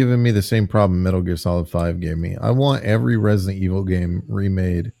game has given me the same problem Metal Gear Solid 5 gave me. I want every Resident Evil game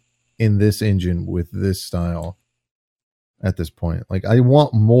remade in this engine with this style at this point. Like, I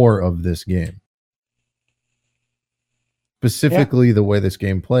want more of this game. Specifically the way this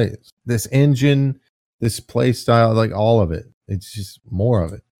game plays. This engine, this play style, like all of it. It's just more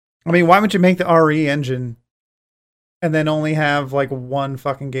of it. I mean, why would you make the RE engine and then only have like one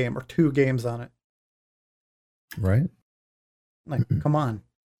fucking game or two games on it? Right? Like, come on.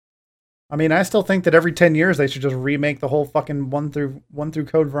 I mean, I still think that every 10 years they should just remake the whole fucking 1 through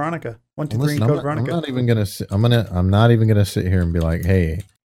Code Veronica. 1, 2, 3 Code Veronica. I'm not even gonna sit here and be like, hey,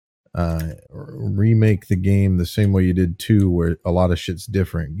 remake the game the same way you did 2, where a lot of shit's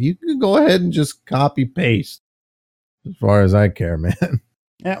different. You can go ahead and just copy paste. As far as I care, man.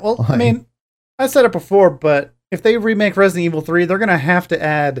 Yeah, well, I mean, I said it before, but if they remake Resident Evil 3, they're gonna have to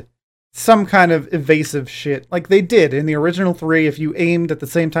add some kind of evasive shit. Like they did in the original 3, if you aimed at the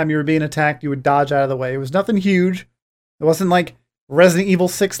same time you were being attacked, you would dodge out of the way. It was nothing huge. It wasn't like Resident Evil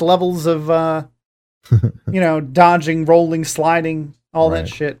 6 levels of, dodging, rolling, sliding, all that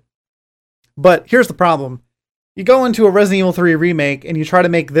shit. But here's the problem. You go into a Resident Evil 3 remake and you try to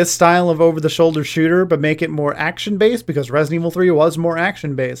make this style of over-the-shoulder shooter, but make it more action-based, because Resident Evil 3 was more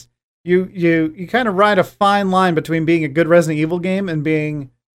action-based. You kind of ride a fine line between being a good Resident Evil game and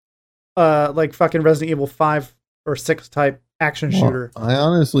being like fucking Resident Evil 5 or 6 type action shooter. I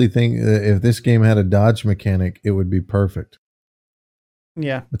honestly think that if this game had a dodge mechanic, it would be perfect.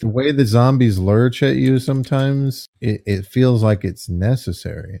 Yeah. But the way the zombies lurch at you sometimes, it feels like it's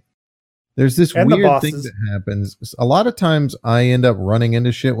necessary. There's this weird thing that happens. A lot of times I end up running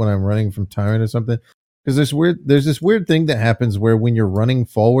into shit when I'm running from Tyrant or something. Because there's this weird thing that happens where when you're running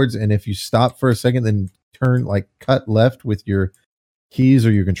forwards, and if you stop for a second, then turn, like cut left with your keys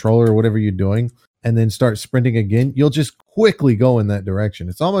or your controller or whatever you're doing, and then start sprinting again, you'll just quickly go in that direction.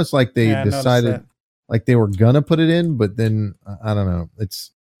 It's almost like they decided like they were gonna put it in, but then I don't know.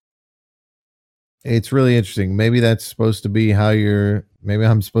 It's really interesting. Maybe that's supposed to be how maybe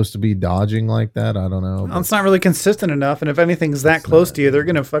I'm supposed to be dodging like that. I don't know. Well, it's not really consistent enough, and if anything's that close to you, they're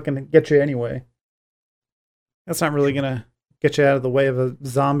gonna fucking get you anyway. That's not really gonna get you out of the way of a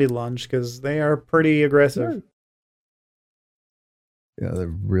zombie lunge, because they are pretty aggressive. Yeah, they're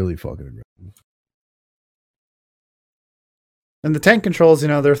really fucking aggressive. And the tank controls,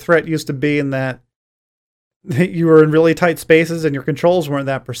 their threat used to be in that you were in really tight spaces and your controls weren't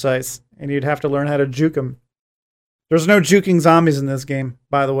that precise, and you'd have to learn how to juke them. There's no juking zombies in this game,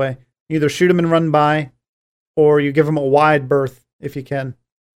 by the way. You either shoot them and run by, or you give them a wide berth if you can.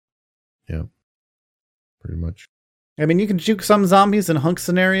 Yeah, pretty much. I mean, you can juke some zombies in hunk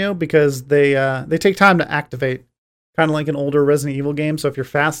scenario because they take time to activate, kind of like an older Resident Evil game. So if you're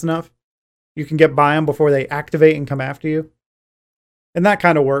fast enough, you can get by them before they activate and come after you. And that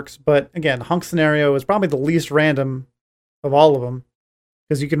kind of works. But again, hunk scenario is probably the least random of all of them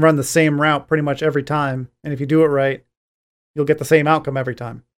because you can run the same route pretty much every time. And if you do it right, you'll get the same outcome every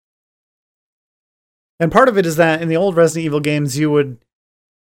time. And part of it is that in the old Resident Evil games, you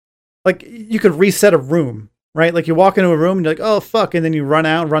could reset a room, right? Like you walk into a room and you're like, oh, fuck. And then you run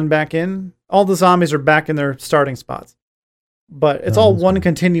out, run back in. All the zombies are back in their starting spots. But it's all one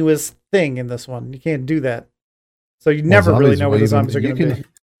continuous thing in this one. You can't do that. So you never really know where the zombies are going to be.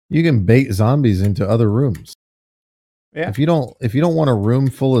 You can bait zombies into other rooms. Yeah. If you don't want a room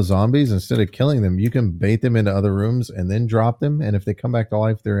full of zombies, instead of killing them, you can bait them into other rooms and then drop them. And if they come back to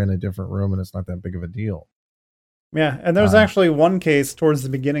life, they're in a different room and it's not that big of a deal. Yeah, and there's actually one case towards the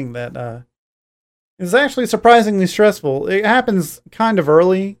beginning that is actually surprisingly stressful. It happens kind of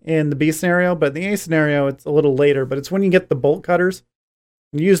early in the B scenario, but in the A scenario, it's a little later. But it's when you get the bolt cutters.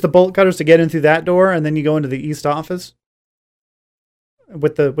 You use the bolt cutters to get in through that door, and then you go into the east office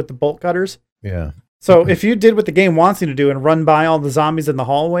with the bolt cutters. Yeah. So if you did what the game wants you to do and run by all the zombies in the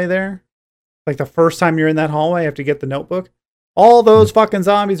hallway there, like the first time you're in that hallway after you get the notebook, all those fucking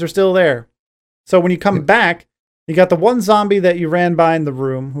zombies are still there. So when you come back, you got the one zombie that you ran by in the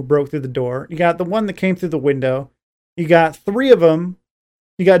room who broke through the door. You got the one that came through the window. You got 3 of them.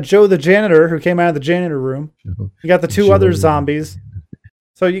 You got Joe the janitor who came out of the janitor room. You got the 2 other zombies.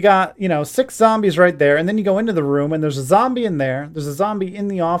 So you got, 6 zombies right there. And then you go into the room and there's a zombie in there. There's a zombie in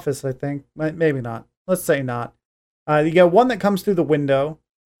the office, I think. Maybe not. Let's say not. You got one that comes through the window.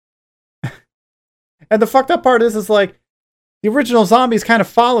 And the fucked up part is like the original zombies kind of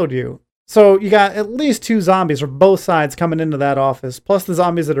followed you. So you got at least 2 zombies from both sides coming into that office, plus the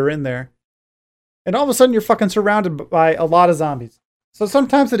zombies that are in there. And all of a sudden you're fucking surrounded by a lot of zombies. So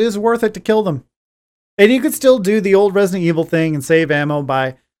sometimes it is worth it to kill them. And you could still do the old Resident Evil thing and save ammo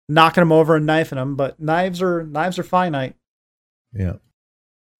by knocking them over and knifing them, but knives are finite. Yeah.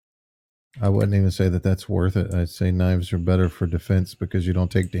 I wouldn't even say that that's worth it. I'd say knives are better for defense because you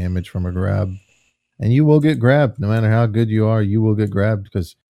don't take damage from a grab. And you will get grabbed. No matter how good you are, you will get grabbed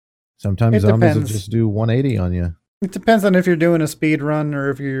because sometimes zombies will just do 180 on you. It depends on if you're doing a speed run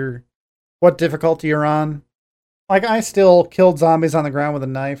or what difficulty you're on. Like, I still killed zombies on the ground with a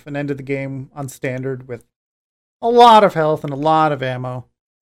knife and ended the game on standard with a lot of health and a lot of ammo.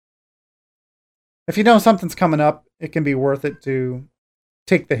 If you know something's coming up, it can be worth it to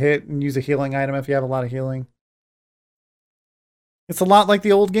take the hit and use a healing item if you have a lot of healing. It's a lot like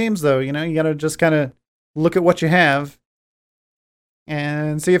the old games, though. You gotta just kind of look at what you have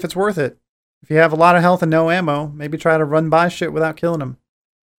and see if it's worth it. If you have a lot of health and no ammo, maybe try to run by shit without killing them.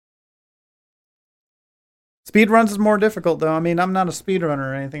 Speedruns is more difficult, though. I mean, I'm not a speedrunner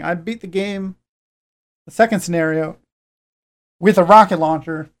or anything. I beat the game, the second scenario, with a rocket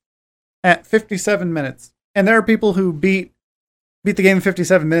launcher at 57 minutes. And there are people who beat the game in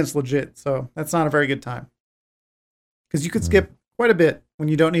 57 minutes legit, so that's not a very good time. Because you could skip quite a bit when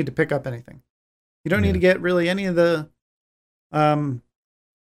you don't need to pick up anything. You don't need to get really any of the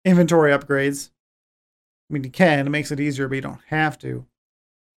inventory upgrades. I mean, you can. It makes it easier, but you don't have to.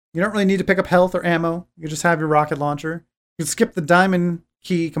 You don't really need to pick up health or ammo. You just have your rocket launcher. You can skip the diamond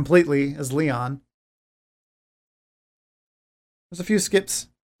key completely as Leon. There's a few skips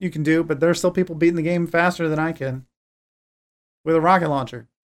you can do, but there's still people beating the game faster than I can with a rocket launcher.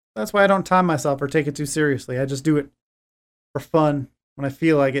 That's why I don't time myself or take it too seriously. I just do it for fun when I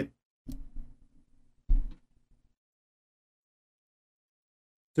feel like it.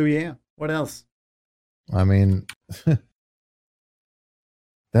 So yeah, what else? I mean,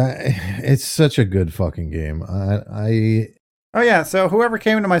 it's such a good fucking game. Oh yeah, so whoever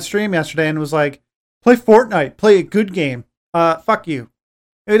came into my stream yesterday and was like, play Fortnite, play a good game. Fuck you.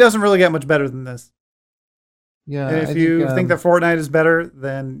 It doesn't really get much better than this. Yeah. And if you think that Fortnite is better,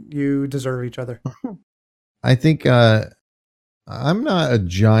 then you deserve each other. I think I'm not a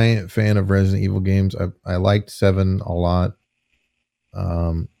giant fan of Resident Evil games. I liked 7 a lot.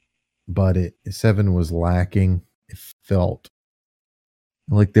 But 7 was lacking. It felt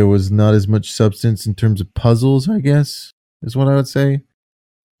like there was not as much substance in terms of puzzles, I guess, is what I would say.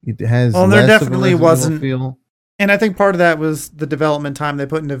 It has there definitely wasn't. Feel. And I think part of that was the development time they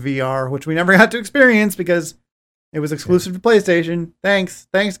put into VR, which we never got to experience because it was exclusive to PlayStation. Thanks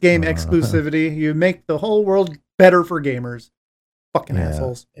game exclusivity. You make the whole world better for gamers. Fucking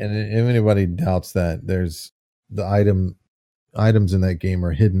assholes. And if anybody doubts that, there's the item items in that game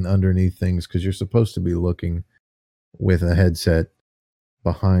are hidden underneath things because you're supposed to be looking with a headset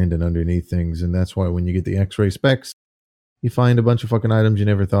behind and underneath things, and that's why when you get the X-ray specs, you find a bunch of fucking items you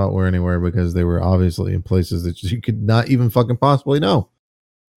never thought were anywhere because they were obviously in places that you could not even fucking possibly know.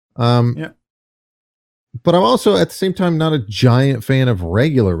 Yeah. But I'm also at the same time not a giant fan of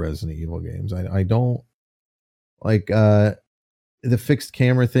regular Resident Evil games. I don't like the fixed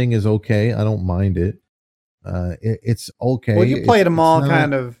camera thing is okay. I don't mind it. It's okay. Well, you played them all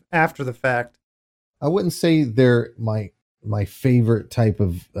kind of after the fact. I wouldn't say they're my favorite type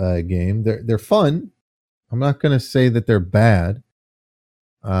of game. They're fun. I'm not going to say that they're bad.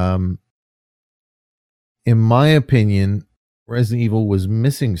 In my opinion, Resident Evil was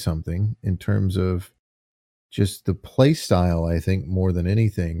missing something in terms of just the play style, I think, more than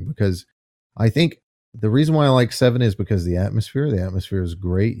anything, because I think the reason why I like 7 is because the atmosphere is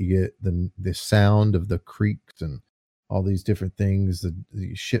great. You get the sound of the creaks and all these different things,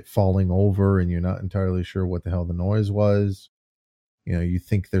 the shit falling over, and you're not entirely sure what the hell the noise was. You know, you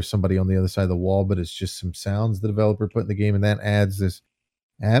think there's somebody on the other side of the wall, but it's just some sounds the developer put in the game, and that adds this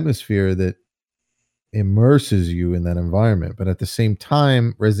atmosphere that immerses you in that environment. But at the same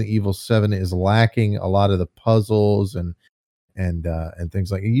time, Resident Evil 7 is lacking a lot of the puzzles and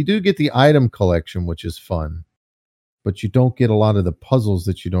things like. You do get the item collection, which is fun, but you don't get a lot of the puzzles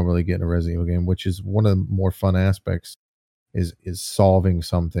that you normally get in a Resident Evil game, which is one of the more fun aspects. Is solving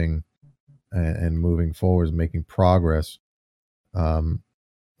something and moving forward, making progress.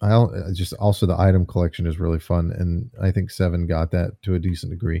 Just also the item collection is really fun, and I think 7 got that to a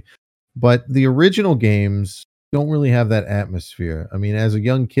decent degree. But the original games don't really have that atmosphere. I mean, as a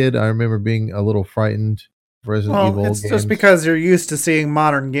young kid, I remember being a little frightened of Resident Evil it's games. just because you're used to seeing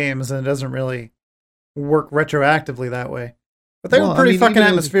modern games, and it doesn't really work retroactively that way. But they were pretty fucking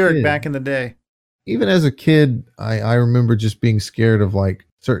atmospheric back in the day. Even as a kid, I remember just being scared of like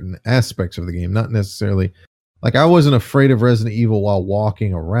certain aspects of the game, not necessarily. Like, I wasn't afraid of Resident Evil while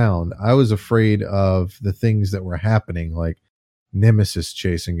walking around. I was afraid of the things that were happening, like Nemesis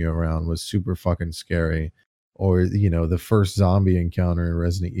chasing you around was super fucking scary. Or, you know, the first zombie encounter in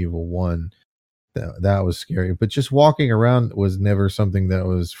Resident Evil 1, that was scary. But just walking around was never something that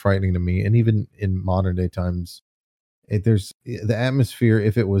was frightening to me. And even in modern day times, there's the atmosphere,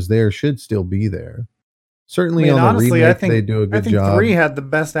 if it was there, should still be there. Certainly, on the remake, they do a good job. I think 3 had the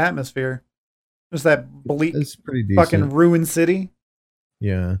best atmosphere. Just that bleak fucking ruined city.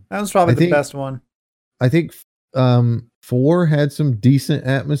 Yeah. That was probably the best one. I think 4 had some decent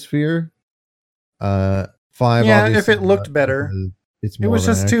atmosphere. 5, yeah, if it looked better. It was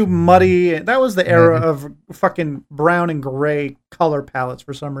just too muddy. That was the era of fucking brown and gray color palettes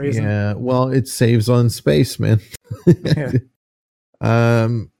for some reason. Yeah, well, it saves on space, man.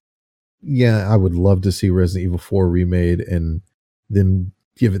 Yeah, I would love to see Resident Evil 4 remade and then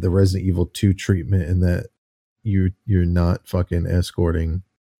give it the Resident Evil 2 treatment, and that you're not fucking escorting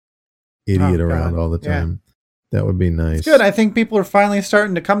idiot around all the time. Yeah. That would be nice. It's good. I think people are finally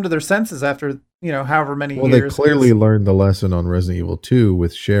starting to come to their senses after, you know, however many years. Well, they clearly learned the lesson on Resident Evil 2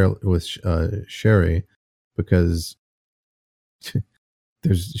 with Sherry, because she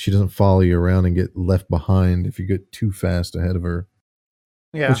doesn't follow you around and get left behind if you get too fast ahead of her.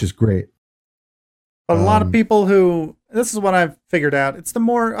 Yeah, which is great. But a lot of people this is what I've figured out. It's the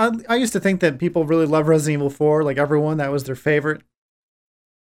more, I used to think that people really love Resident Evil 4, like everyone, that was their favorite.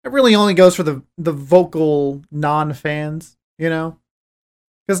 It really only goes for the vocal non-fans, you know?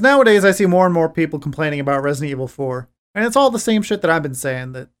 Because nowadays I see more and more people complaining about Resident Evil 4. And it's all the same shit that I've been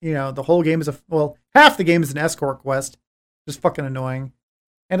saying, that, you know, the whole game is half the game is an escort quest. Just fucking annoying.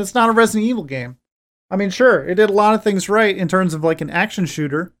 And it's not a Resident Evil game. I mean, sure, it did a lot of things right in terms of like an action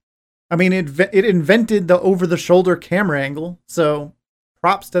shooter. I mean, it invented the over-the-shoulder camera angle, so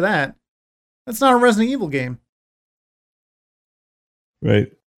props to that. That's not a Resident Evil game.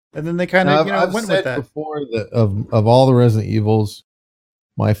 Right. And then they kind of went with that. Before that of all the Resident Evils,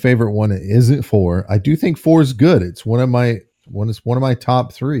 my favorite one isn't 4. I do think 4 is good. It's one of my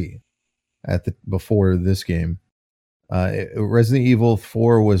top 3 before this game. Resident Evil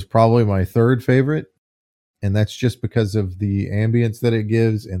 4 was probably my 3rd favorite. And that's just because of the ambience that it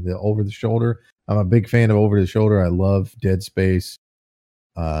gives and the over-the-shoulder. I'm a big fan of over-the-shoulder. I love Dead Space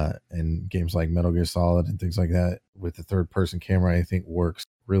and games like Metal Gear Solid and things like that with the third-person camera. I think works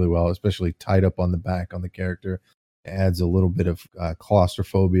really well, especially tied up on the back on the character. It adds a little bit of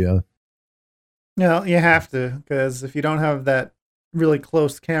claustrophobia. No, you have to, because if you don't have that really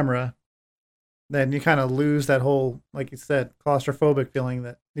close camera, then you kind of lose that whole, like you said, claustrophobic feeling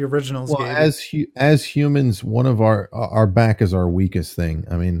that the originals gave. As humans, one of our back is our weakest thing.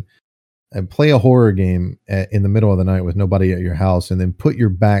 I mean, and play a horror game in the middle of the night with nobody at your house, and then put your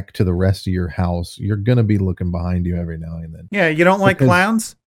back to the rest of your house, you're gonna be looking behind you every now and then. Yeah, you don't like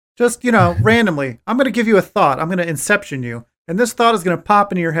clowns? Just, randomly, I'm going to give you a thought. I'm going to inception you. And this thought is going to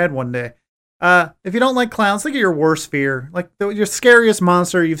pop into your head one day. If you don't like clowns, think of your worst fear. Like your scariest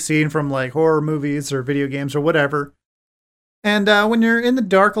monster you've seen from like horror movies or video games or whatever. And when you're in the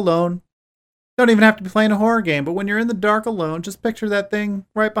dark alone, don't even have to be playing a horror game, but when you're in the dark alone, just picture that thing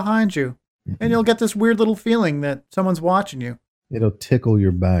right behind you. And you'll get this weird little feeling that someone's watching you. It'll tickle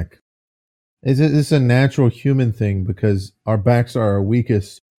your back. It's a natural human thing because our backs are our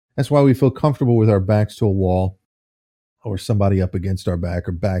weakest. That's why we feel comfortable with our backs to a wall or somebody up against our back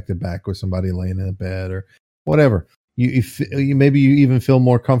or back to back with somebody laying in a bed or whatever. Maybe you even feel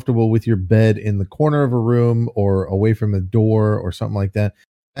more comfortable with your bed in the corner of a room or away from a door or something like that.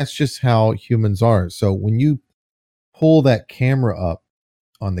 That's just how humans are. So when you pull that camera up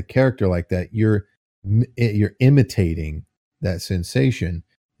on the character like that, you're imitating that sensation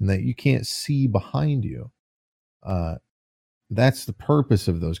and that you can't see behind you. That's the purpose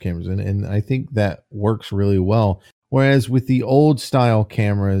of those cameras. And I think that works really well. Whereas with the old style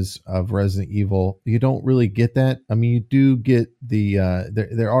cameras of Resident Evil, you don't really get that. I mean, you do get the,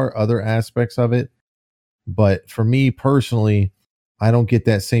 there are other aspects of it, but for me personally, I don't get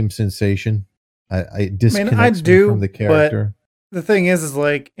that same sensation. I disconnect me from the character. But the thing is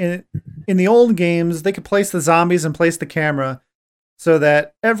like in the old games, they could place the zombies and place the camera so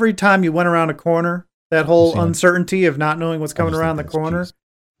that every time you went around a corner, that whole uncertainty of not knowing what's coming around the corner.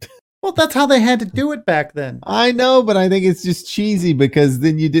 Well, that's how they had to do it back then. I know, but I think it's just cheesy because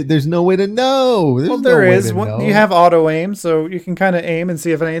then there's no way to know. There is. You have auto aim, so you can kind of aim and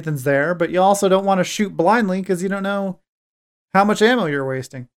see if anything's there, but you also don't want to shoot blindly because you don't know how much ammo you're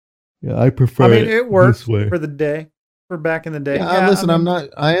wasting. Yeah, I prefer it worked for the day, for back in the day. Yeah, listen,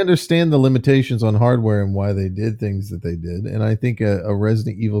 I understand the limitations on hardware and why they did things that they did, and I think a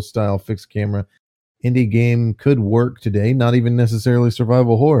Resident Evil style fixed camera indie game could work today, not even necessarily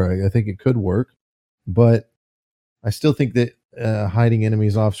survival horror. I think it could work, but I still think that hiding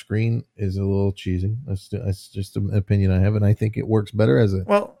enemies off screen is a little cheesy. That's just an opinion I have, and I think it works better as a.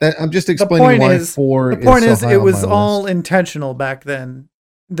 Well, I'm just explaining why 4. The point is, it was all intentional back then.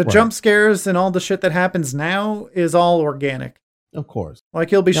 The jump scares and all the shit that happens now is all organic. Of course.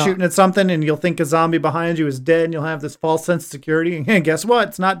 Like you'll be shooting at something and you'll think a zombie behind you is dead, and you'll have this false sense of security, and guess what?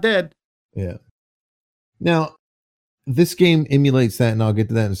 It's not dead. Yeah. Now, this game emulates that, and I'll get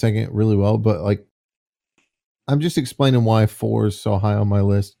to that in a second really well, but like, I'm just explaining why 4 is so high on my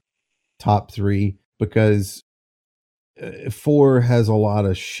list, top 3, because 4 has a lot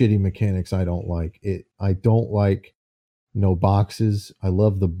of shitty mechanics I don't like. I don't like no boxes. I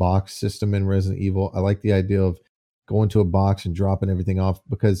love the box system in Resident Evil. I like the idea of going to a box and dropping everything off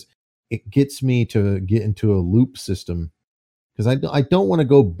because it gets me to get into a loop system. Because I don't want to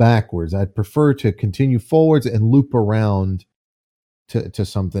go backwards. I'd prefer to continue forwards and loop around to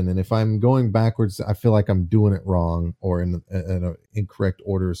something. And if I'm going backwards, I feel like I'm doing it wrong or in an incorrect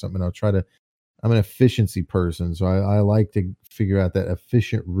order or something. I'm an efficiency person, so I like to figure out that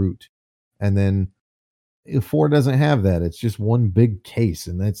efficient route. And then 4 doesn't have that. It's just one big case,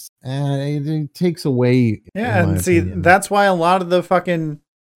 and that's it takes away. Yeah, and see, that's why a lot of the fucking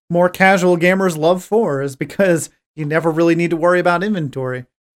more casual gamers love 4 is because you never really need to worry about inventory.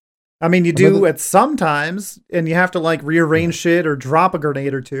 I mean, you do at some times, and you have to like rearrange shit or drop a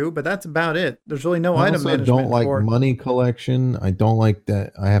grenade or two, but that's about it. There's really no item management. I don't like money collection. I don't like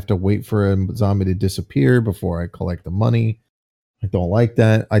that I have to wait for a zombie to disappear before I collect the money. I don't like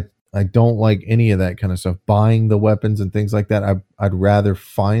that. I don't like any of that kind of stuff. Buying the weapons and things like that. I'd rather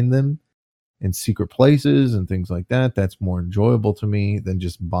find them in secret places and things like that. That's more enjoyable to me than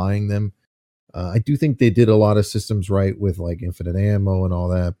just buying them. I do think they did a lot of systems right with like infinite ammo and all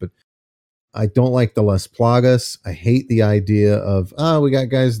that, but I don't like the Las Plagas. I hate the idea of, we got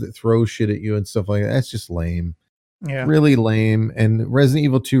guys that throw shit at you and stuff like that. That's just lame. Yeah. Really lame. And Resident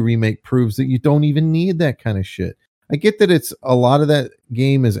Evil 2 Remake proves that you don't even need that kind of shit. I get that it's a lot of that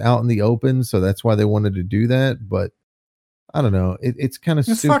game is out in the open, so that's why they wanted to do that, but I don't know. It's kind of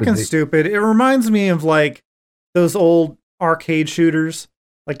stupid. It's fucking stupid. It reminds me of like those old arcade shooters.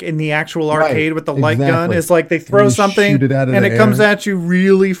 Like in the actual arcade with the light gun, it's like they throw something and it comes at you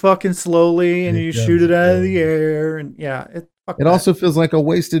really fucking slowly, and you shoot it out of the air, and it also feels like a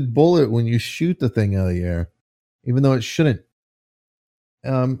wasted bullet when you shoot the thing out of the air, even though it shouldn't.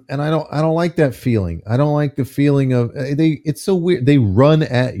 And I don't like that feeling. I don't like the feeling of it's so weird. They run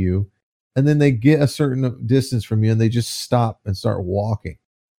at you, and then they get a certain distance from you, and they just stop and start walking.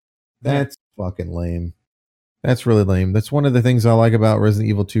 That's fucking lame. That's really lame. That's one of the things I like about Resident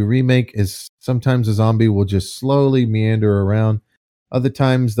Evil 2 Remake is sometimes a zombie will just slowly meander around. Other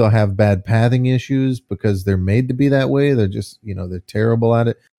times they'll have bad pathing issues because they're made to be that way. They're just, they're terrible at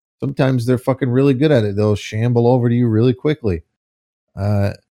it. Sometimes they're fucking really good at it. They'll shamble over to you really quickly.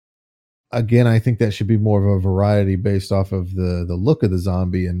 Again, I think that should be more of a variety based off of the look of the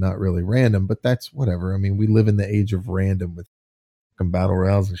zombie and not really random, but that's whatever. I mean, we live in the age of random with fucking battle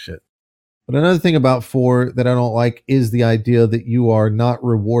royales and shit. But another thing about 4 that I don't like is the idea that you are not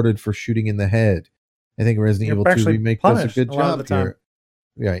rewarded for shooting in the head. I think Resident Evil 2 Remake does a good job here.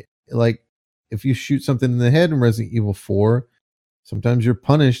 Right. Like, if you shoot something in the head in Resident Evil 4, sometimes you're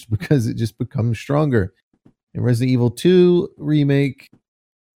punished because it just becomes stronger. In Resident Evil 2 Remake,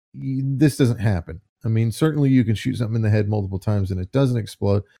 this doesn't happen. I mean, certainly you can shoot something in the head multiple times and it doesn't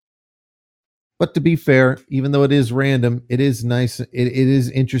explode. But to be fair, even though it is random, it is nice. It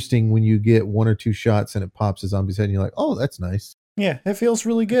is interesting when you get 1 or 2 shots and it pops a zombie's head and you're like, oh, that's nice. Yeah, it feels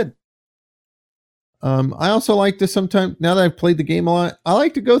really good. I also like to sometimes, now that I've played the game a lot, I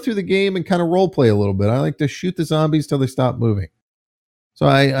like to go through the game and kind of role play a little bit. I like to shoot the zombies till they stop moving. So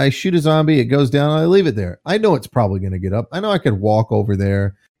I shoot a zombie, it goes down, I leave it there. I know it's probably going to get up. I know I could walk over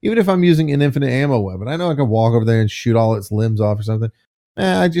there. Even if I'm using an infinite ammo weapon, I know I can walk over there and shoot all its limbs off or something.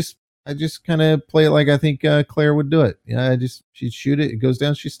 I just kind of play it like I think Claire would do it. Yeah, she'd shoot it, it goes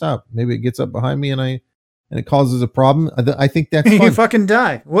down, she stopped. Maybe it gets up behind me and it causes a problem. I think that's fun. You fucking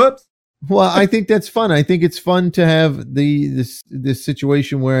die. Whoops. Well, I think that's fun. I think it's fun to have this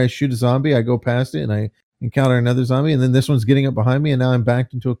situation where I shoot a zombie, I go past it, and I encounter another zombie, and then this one's getting up behind me, and now I'm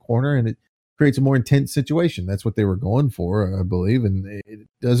backed into a corner, and it creates a more intense situation. That's what they were going for, I believe, and it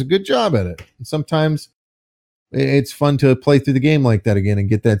does a good job at it. And sometimes it's fun to play through the game like that again and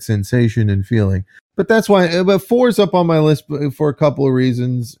get that sensation and feeling. But that's why, but 4 is up on my list for a couple of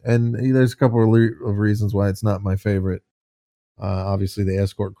reasons, and there's a couple of reasons why it's not my favorite. Obviously, the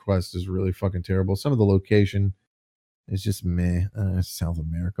escort quest is really fucking terrible. Some of the location is just meh. South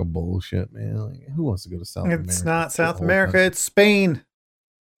America bullshit, man. Like, who wants to go to South America? It's not South America. It's Spain.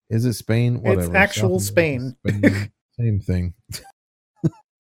 Is it Spain? Whatever. It's actual Spain. Same thing.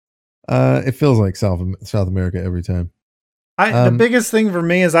 It feels like South America every time. The biggest thing for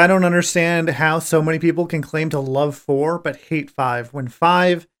me is I don't understand how so many people can claim to love 4 but hate 5 when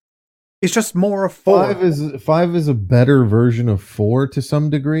 5 is just more of 4. 5 is a better version of 4 to some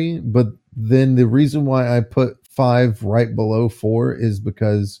degree, but then the reason why I put 5 right below 4 is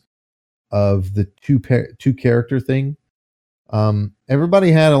because of the two character thing.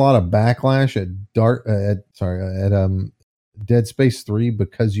 Everybody had a lot of backlash at Dead Space 3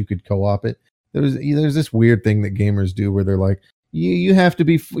 because you could co-op it. There's this weird thing that gamers do where they're like, you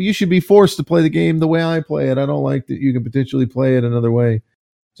should be forced to play the game the way I play it. I don't like that you can potentially play it another way.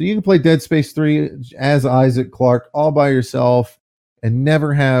 So you can play Dead Space 3 as Isaac Clarke all by yourself and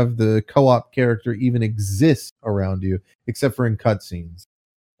never have the co-op character even exist around you except for in cutscenes.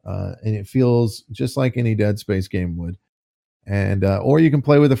 And it feels just like any Dead Space game would. And or you can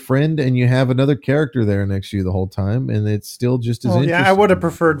play with a friend and you have another character there next to you the whole time, and it's still just as interesting. Yeah, I would have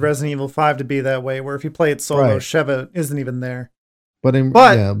preferred Resident Evil 5 to be that way, where if you play it solo, right, Sheva isn't even there. But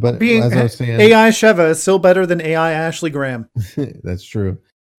being as I was saying, AI Sheva is still better than AI Ashley Graham. That's true.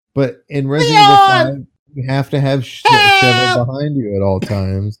 But in Resident Evil 5, you have to have Sheva behind you at all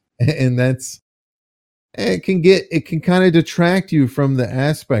times, and it can kind of detract you from the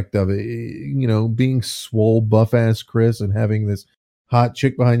aspect of it. You know, being swole, buff ass Chris and having this hot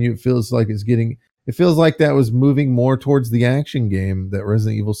chick behind you, it feels like that was moving more towards the action game that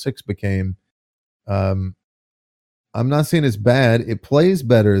Resident Evil 6 became. I'm not saying it's bad. It plays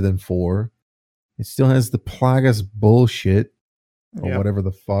better than 4. It still has the Plagas bullshit. Or whatever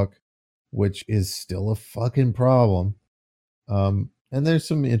the fuck, which is still a fucking problem. And there's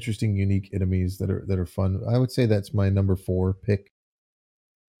some interesting, unique enemies that are fun. I would say that's my number 4 pick.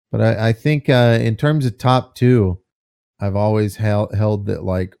 But I think in terms of top 2, I've always held that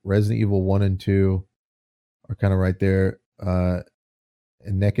like Resident Evil 1 and 2 are kind of right there,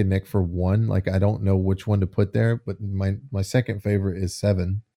 neck and neck for 1. Like I don't know which one to put there, but my second favorite is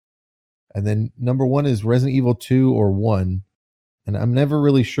 7, and then number 1 is Resident Evil 2 or 1. And I'm never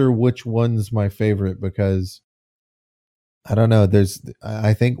really sure which one's my favorite because I don't know.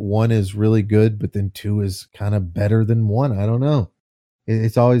 I think 1 is really good, but then 2 is kind of better than 1. I don't know.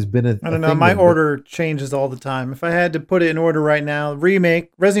 It's always been I don't know. My order changes all the time. If I had to put it in order right now, Resident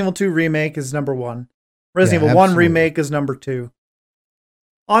Evil 2 Remake is number 1. Resident Evil 1 Remake is number 2.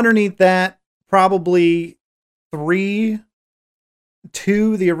 Underneath that, probably 3,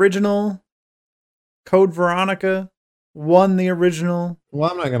 2, the original, Code Veronica, 1, the original.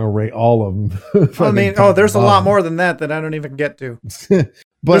 Well, I'm not gonna rate all of them. I mean, there's a lot more than that I don't even get to.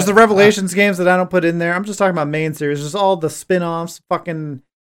 But there's the Revelations games that I don't put in there. I'm just talking about main series. Just all the spin-offs, fucking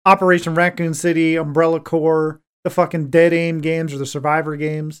Operation Raccoon City, Umbrella Corps, the fucking Dead Aim games or the Survivor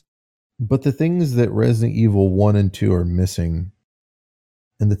games. But the things that Resident Evil 1 and 2 are missing,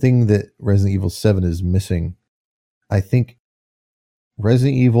 and the thing that Resident Evil 7 is missing, I think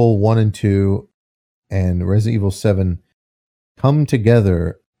Resident Evil 1 and 2 and Resident Evil 7 come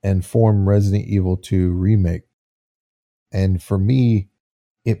together and form Resident Evil 2 Remake. And for me,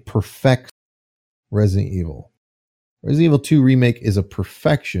 it perfects Resident Evil. Resident Evil 2 Remake is a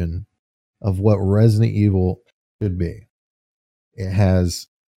perfection of what Resident Evil should be. It has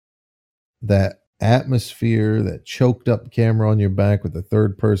that atmosphere, that choked up camera on your back with the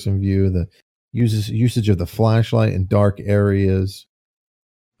third person view, the usage of the flashlight in dark areas.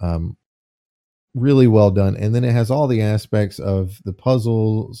 Really well done. And then it has all the aspects of the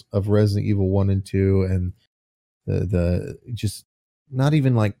puzzles of Resident Evil 1 and 2 and the just not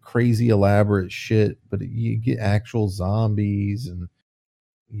even like crazy elaborate shit, but you get actual zombies and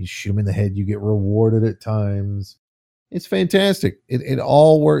you shoot them in the head, you get rewarded at times. It's fantastic. It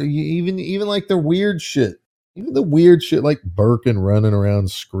all works. Even like the weird shit, like Birkin running around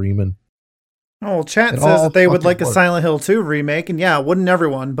screaming. Oh, well, chat says that they would like a Silent Hill 2 remake, and yeah, wouldn't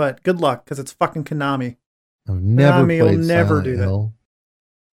everyone? But good luck, because it's fucking Konami. Konami will never do that.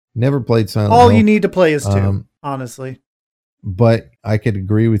 Never played Silent Hill. All you need to play is 2, honestly. But I could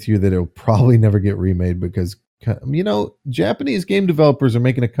agree with you that it'll probably never get remade because, Japanese game developers are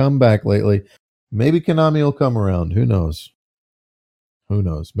making a comeback lately. Maybe Konami will come around. Who knows?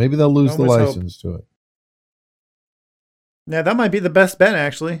 Maybe they'll lose the license to it. Yeah, that might be the best bet,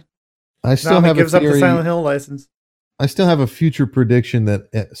 actually. I still have gives up the Silent Hill license. I still have a future prediction that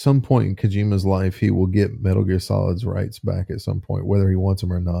at some point in Kojima's life, he will get Metal Gear Solid's rights back at some point, whether he wants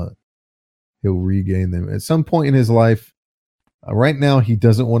them or not. He'll regain them at some point in his life. Right now, he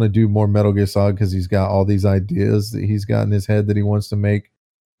doesn't want to do more Metal Gear Solid because he's got all these ideas that he's got in his head that he wants to make.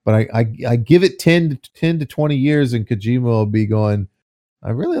 But I give it 10 to 20 years, and Kojima will be going, I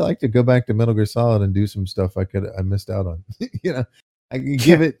really like to go back to Metal Gear Solid and do some stuff I missed out on. I can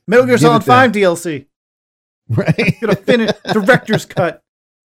give it Metal Gear Solid 5 DLC. Right. Gonna finish director's cut.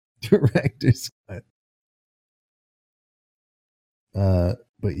 Director's cut.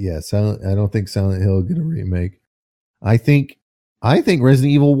 But yeah, I don't think Silent Hill will get a remake. I think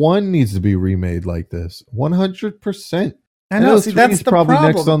Resident Evil 1 needs to be remade like this. 100%. I know. See, that's the probably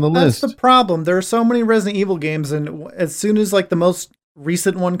problem. Next on the list. That's the problem. There are so many Resident Evil games, and as soon as like the most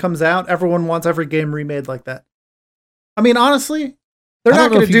recent one comes out, everyone wants every game remade like that. I mean, honestly, they're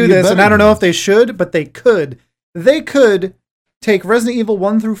not going to do this, and I don't know if they should, but they could. They could take Resident Evil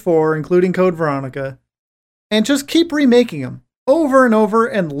 1 through 4, including Code Veronica, and just keep remaking them over and over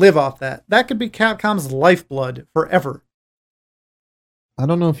and live off that. That could be Capcom's lifeblood forever. I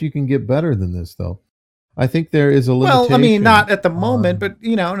don't know if you can get better than this, though. I think there is a limitation. Well, I mean, not at the moment, but,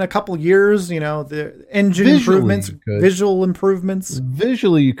 in a couple years, the engine improvements, visual improvements.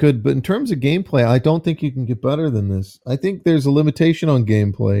 Visually you could, but in terms of gameplay, I don't think you can get better than this. I think there's a limitation on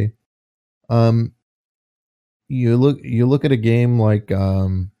gameplay. You look at a game like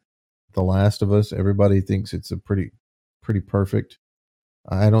The Last of Us, everybody thinks it's a pretty perfect.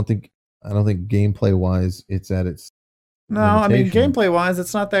 I don't think gameplay-wise it's at its I mean, gameplay-wise,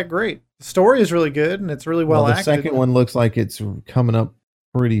 it's not that great. The story is really good, and it's really well acted. The second one looks like it's coming up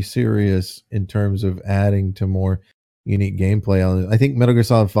pretty serious in terms of adding to more unique gameplay. I think Metal Gear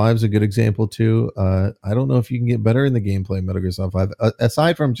Solid 5 is a good example, too. I don't know if you can get better in the gameplay in Metal Gear Solid 5.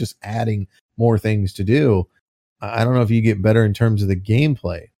 Aside from just adding more things to do, I don't know if you get better in terms of the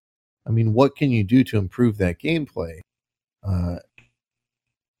gameplay. I mean, what can you do to improve that gameplay?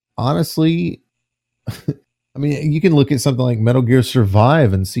 Honestly... I mean, you can look at something like Metal Gear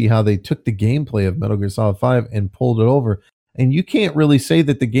Survive and see how they took the gameplay of Metal Gear Solid 5 and pulled it over. And you can't really say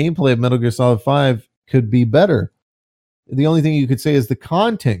that the gameplay of Metal Gear Solid 5 could be better. The only thing you could say is the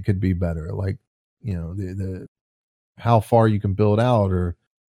content could be better. Like, the how far you can build out or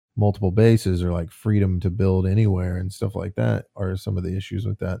multiple bases or like freedom to build anywhere and stuff like that are some of the issues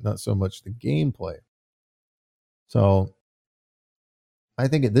with that. Not so much the gameplay. So... I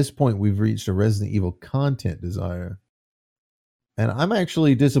think at this point we've reached a Resident Evil content desire, and I'm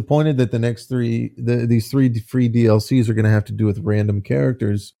actually disappointed that the next these three free DLCs are going to have to do with random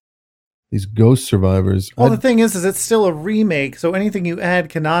characters, these ghost survivors. Well, the thing is it's still a remake, so anything you add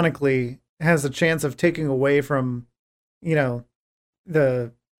canonically has a chance of taking away from,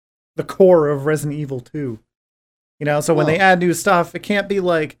 the core of Resident Evil 2. So when they add new stuff, it can't be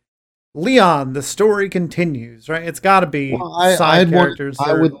like, Leon, the story continues, right? It's got to be side characters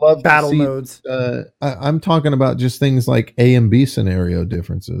I or would love battle to see, modes. I'm talking about just things like A and B scenario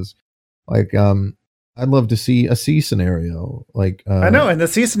differences. Like, I'd love to see a C scenario. Like, I know, and the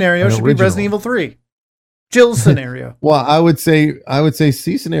C scenario should original. be Resident Evil 3. Jill's scenario. Well, I would say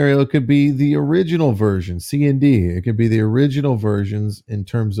C scenario could be the original version, C and D. It could be the original versions in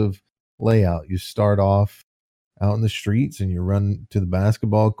terms of layout. You start off out in the streets and you run to the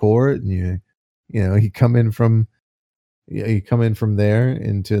basketball court, and you come in from there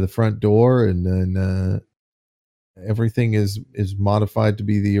into the front door, and then everything is modified to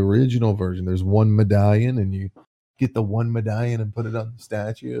be the original version. There's one medallion, and you get the one medallion and put it on the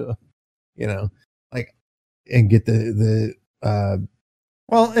statue, like, and get the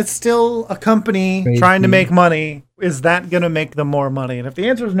well, it's still a company trying to make money. Is that going to make them more money? And if the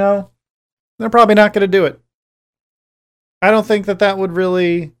answer is no, they're probably not going to do it. I don't think that would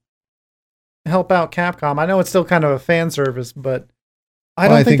really help out Capcom. I know it's still kind of a fan service, but I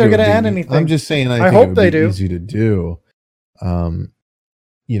don't think they're going to add anything. I'm just saying, I hope they do. Easy to do.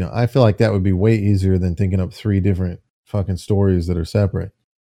 I feel like that would be way easier than thinking up 3 different fucking stories that are separate.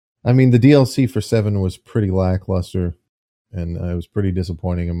 I mean, the DLC for 7 was pretty lackluster, and it was pretty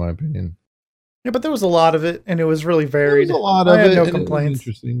disappointing in my opinion. Yeah, but there was a lot of it, and it was really varied. There was a lot of I had it, no and complaints. It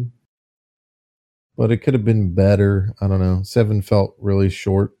was interesting. But it could have been better. I don't know. 7 felt really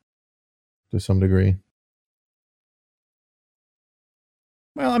short to some degree.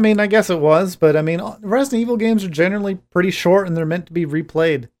 Well, I mean, I guess it was, but I mean, Resident Evil games are generally pretty short, and they're meant to be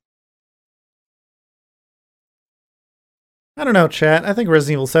replayed. I don't know, chat. I think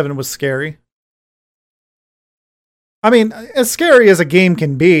Resident Evil 7 was scary. I mean, as scary as a game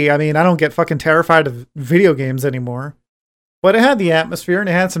can be. I mean, I don't get fucking terrified of video games anymore. But it had the atmosphere, and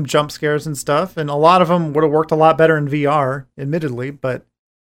it had some jump scares and stuff, and a lot of them would have worked a lot better in VR, admittedly, but...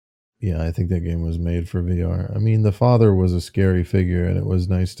 Yeah, I think that game was made for VR. I mean, the father was a scary figure, and it was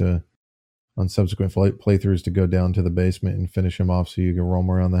nice to, on subsequent playthroughs, to go down to the basement and finish him off so you can roam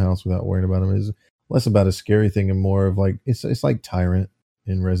around the house without worrying about him. It's less about a scary thing and more of like, it's like Tyrant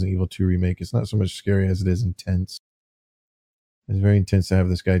in Resident Evil 2 Remake. It's not so much scary as it is intense. It's very intense to have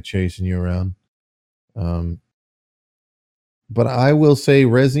this guy chasing you around. But I will say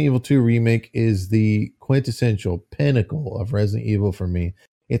Resident Evil 2 Remake is the quintessential pinnacle of Resident Evil for me.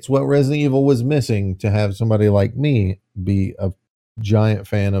 It's what Resident Evil was missing to have somebody like me be a giant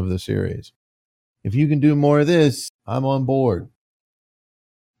fan of the series. If you can do more of this, I'm on board.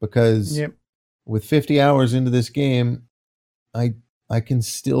 Because with 50 hours into this game, I can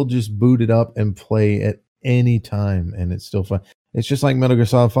still just boot it up and play at any time, and it's still fun. It's just like Metal Gear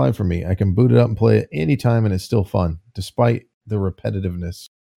Solid 5 for me. I can boot it up and play it any time, and it's still fun, despite the repetitiveness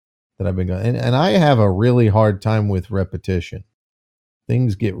that I've been going. And I have a really hard time with repetition.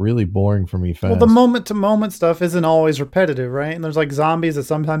 Things get really boring for me fast. Well, the moment-to-moment stuff isn't always repetitive, right? And there's like zombies that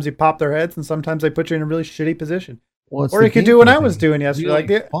sometimes you pop their heads and sometimes they put you in a really shitty position. Well, or you could do what I was doing yesterday. It's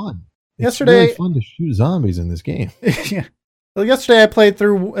really fun. Yesterday, it's really fun to shoot zombies in this game. Yeah. Well, yesterday I played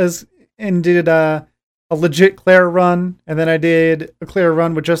through and did a legit Claire run, and then I did a Claire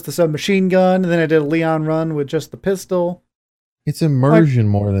run with just the submachine gun, and then I did a Leon run with just the pistol. It's immersion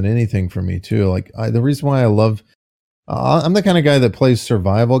more than anything for me too. Like the reason why I love, I'm the kind of guy that plays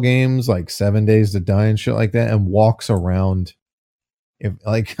survival games like 7 Days to Die and shit like that, and walks around.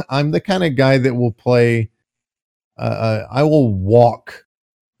 I'm the kind of guy that will play. I will walk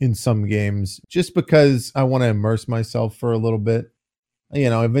in some games just because I want to immerse myself for a little bit.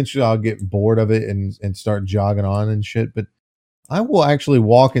 Eventually I'll get bored of it and start jogging on and shit. But I will actually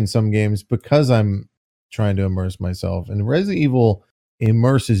walk in some games because I'm trying to immerse myself. And Resident Evil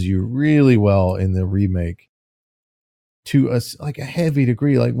immerses you really well in the remake to a heavy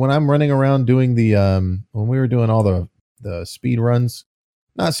degree. Like when I'm running around doing when we were doing all the speed runs,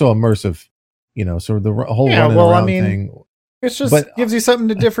 not so immersive, sort of the whole running around thing. It's just gives you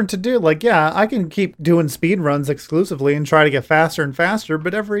something different to do. Like, yeah, I can keep doing speed runs exclusively and try to get faster and faster,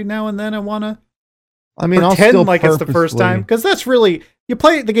 but every now and then I want to pretend like it's the first time. Because that's really, you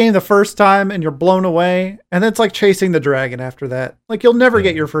play the game the first time and you're blown away, and it's like chasing the dragon after that. Like, you'll never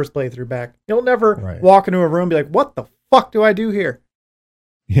get your first playthrough back. You'll never walk into a room and be like, what the fuck do I do here?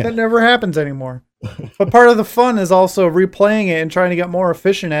 Yeah. That never happens anymore. But part of the fun is also replaying it and trying to get more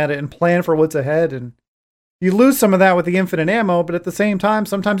efficient at it and plan for what's ahead. And you lose some of that with the infinite ammo, but at the same time,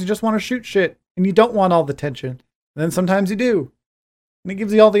 sometimes you just want to shoot shit and you don't want all the tension. And then sometimes you do. And it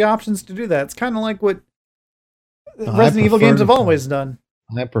gives you all the options to do that. It's kind of like what Resident Evil games have always done.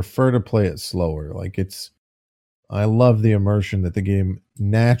 I prefer to play it slower. I love the immersion that the game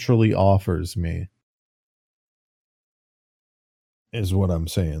naturally offers me. Is what I'm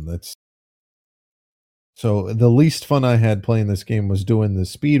saying. So the least fun I had playing this game was doing the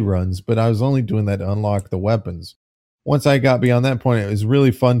speed runs, but I was only doing that to unlock the weapons. Once I got beyond that point, it was really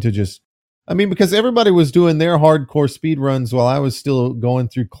fun to just, I mean, because everybody was doing their hardcore speed runs while I was still going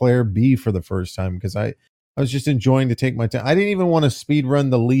through Claire B for the first time, because I was just enjoying to take my time. I didn't even want to speed run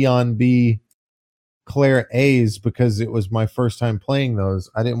the Leon B, Claire A's, because it was my first time playing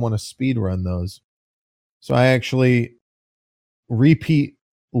those. I didn't want to speed run those. So I actually repeat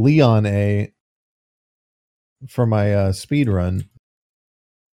Leon A for my speed run.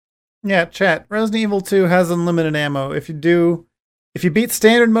 Yeah, chat. Resident Evil 2 has unlimited ammo. If you beat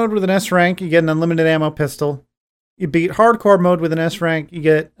standard mode with an S rank, you get an unlimited ammo pistol. You beat hardcore mode with an S rank, you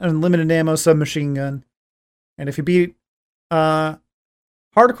get an unlimited ammo submachine gun. And if you beat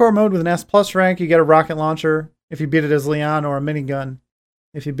hardcore mode with an S plus rank, you get a rocket launcher. If you beat it as Leon, or a minigun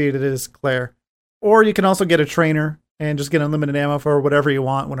if you beat it as Claire. Or you can also get a trainer and just get unlimited ammo for whatever you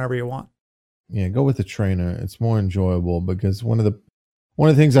want, whenever you want. Yeah, go with the trainer. It's more enjoyable, because one of the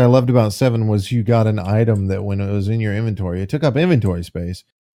things I loved about 7 was you got an item that when it was in your inventory, it took up inventory space,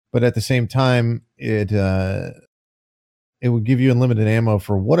 but at the same time, it would give you unlimited ammo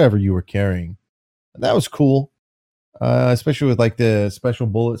for whatever you were carrying. And that was cool, especially with like the special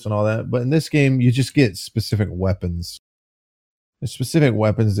bullets and all that. But in this game, you just get specific weapons. There's specific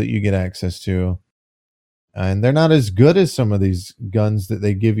weapons that you get access to. And they're not as good as some of these guns that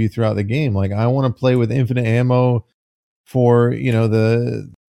they give you throughout the game. Like, I want to play with infinite ammo for,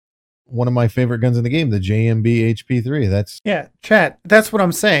 one of my favorite guns in the game, the JMB HP3. Yeah, chat. That's what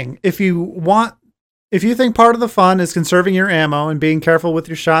I'm saying. If you think part of the fun is conserving your ammo and being careful with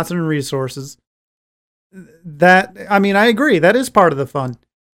your shots and resources, I agree. That is part of the fun,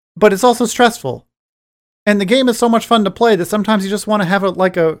 but it's also stressful. And the game is so much fun to play that sometimes you just want to have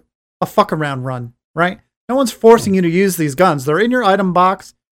a fuck around run, right? No one's forcing you to use these guns. They're in your item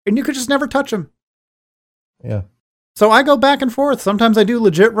box, and you could just never touch them. Yeah. So I go back and forth. Sometimes I do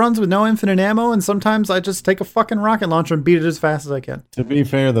legit runs with no infinite ammo, and sometimes I just take a fucking rocket launcher and beat it as fast as I can. To be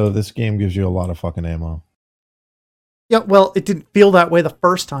fair, though, this game gives you a lot of fucking ammo. Yeah, well, it didn't feel that way the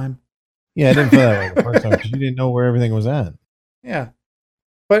first time. Yeah, it didn't feel that way the first time because you didn't know where everything was at. Yeah.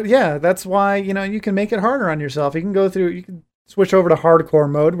 But yeah, that's why, you can make it harder on yourself. You can switch over to hardcore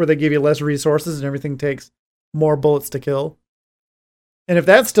mode where they give you less resources and everything takes more bullets to kill. And if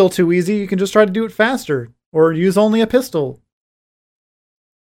that's still too easy, you can just try to do it faster or use only a pistol.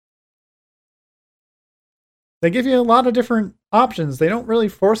 They give you a lot of different options. They don't really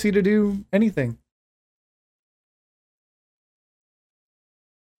force you to do anything.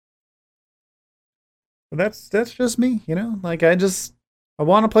 But that's just me, Like, I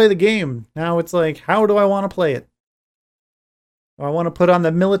want to play the game. Now it's like, how do I want to play it? Do I want to put on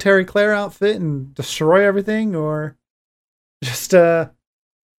the military Claire outfit and destroy everything, or just do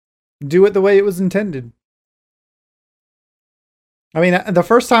it the way it was intended? I mean, the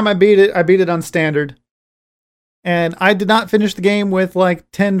first time I beat it on standard. And I did not finish the game with like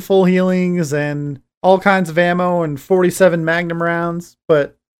 10 full healings and all kinds of ammo and 47 Magnum rounds.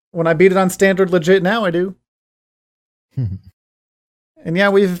 But when I beat it on standard legit now, I do. And yeah,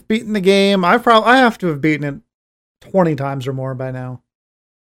 we've beaten the game. I have to have beaten it 20 times or more by now.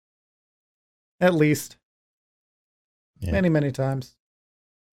 At least. Yeah. Many, many times.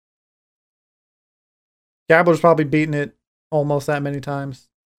 Gabler's probably beaten it almost that many times.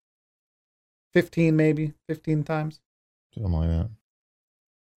 15 maybe. 15 times. Something like that.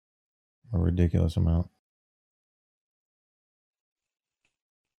 A ridiculous amount.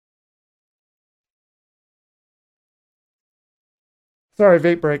 Sorry,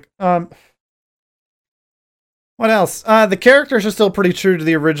 vape break. What else? The characters are still pretty true to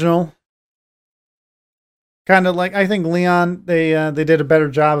the original. Kind of like, I think Leon, they did a better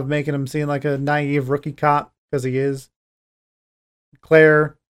job of making him seem like a naive rookie cop, because he is.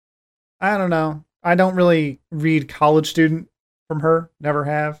 Claire, I don't know. I don't really read college student from her. Never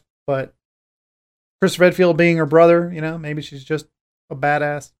have. But Chris Redfield being her brother, maybe she's just a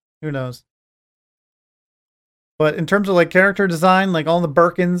badass. Who knows? But in terms of like character design, like all the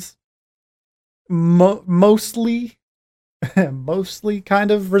Birkins, mostly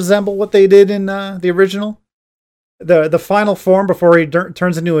kind of resemble what they did in the original. The final form before he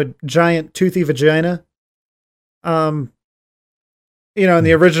turns into a giant toothy vagina. In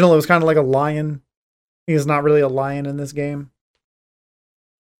the original it was kind of like a lion. He's not really a lion in this game.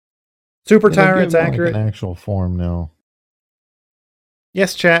 Super Tyrant's accurate. Like an actual form now.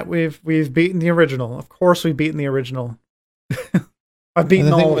 Yes, chat. We've beaten the original. Of course, we've beaten the original. I've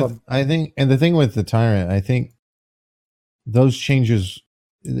beaten all of them. I think, and the thing with the Tyrant, I think those changes.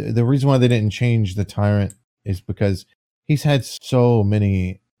 The reason why they didn't change the Tyrant is because he's had so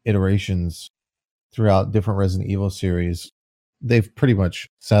many iterations throughout different Resident Evil series, they've pretty much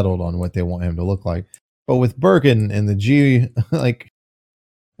settled on what they want him to look like. But with Birkin and the G, like,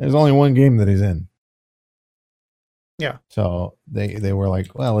 there's only one game that he's in. Yeah. So they were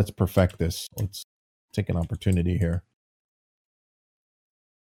like, well, let's perfect this. Let's take an opportunity here.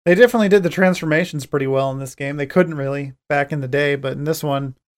 They definitely did the transformations pretty well in this game. They couldn't really back in the day, but in this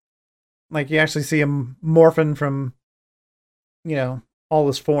one, like, you actually see him morphing from, all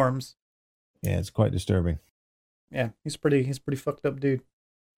his forms. Yeah, it's quite disturbing. Yeah, he's pretty fucked up dude.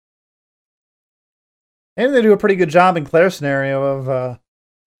 And they do a pretty good job in Claire's scenario of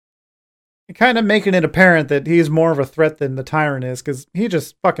kind of making it apparent that he's more of a threat than the Tyrant is, because he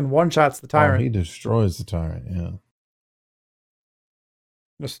just fucking one-shots the Tyrant. Oh, he destroys the Tyrant, yeah.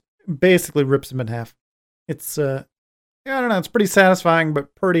 Just basically rips him in half. It's, I don't know, it's pretty satisfying,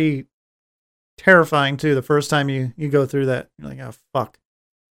 but pretty terrifying, too, the first time you go through that. You're like, oh, fuck.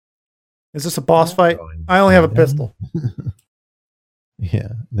 Is this a boss fight? I only have a pistol.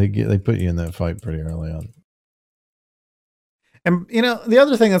 Yeah, they put you in that fight pretty early on. And, the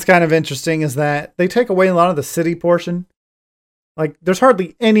other thing that's kind of interesting is that they take away a lot of the city portion. Like, there's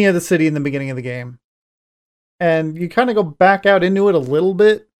hardly any of the city in the beginning of the game. And you kind of go back out into it a little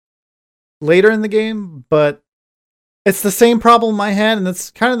bit later in the game, but it's the same problem I had, and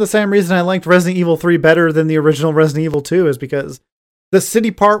that's kind of the same reason I liked Resident Evil 3 better than the original Resident Evil 2, is because the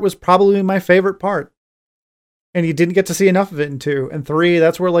city part was probably my favorite part. And you didn't get to see enough of it in 2. And 3,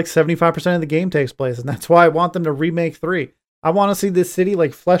 that's where like 75% of the game takes place, and that's why I want them to remake 3. I want to see this city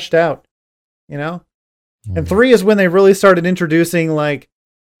like fleshed out, And 3 is when they really started introducing like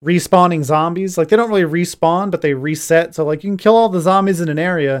respawning zombies. Like, they don't really respawn, but they reset. So like, you can kill all the zombies in an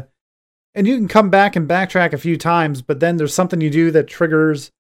area and you can come back and backtrack a few times, but then there's something you do that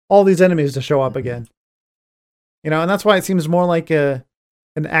triggers all these enemies to show up again. And that's why it seems more like an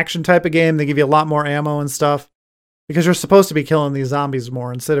action type of game. They give you a lot more ammo and stuff because you're supposed to be killing these zombies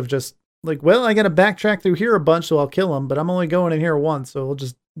more instead of just like, well, I got to backtrack through here a bunch, so I'll kill them, but I'm only going in here once, so we'll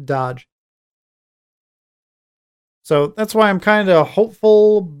just dodge. So that's why I'm kind of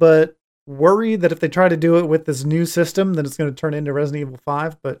hopeful, but worried that if they try to do it with this new system, then it's going to turn into Resident Evil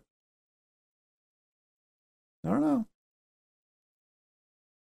 5, but I don't know.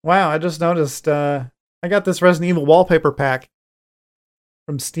 Wow, I just noticed, I got this Resident Evil wallpaper pack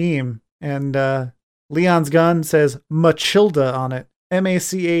from Steam, and Leon's gun says Machilda on it.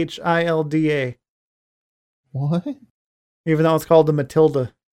 Machilda. What? Even though it's called the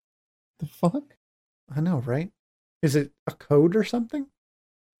Matilda. The fuck? I know, right? Is it a code or something?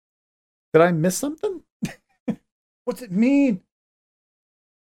 Did I miss something? What's it mean?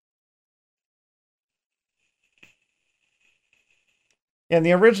 In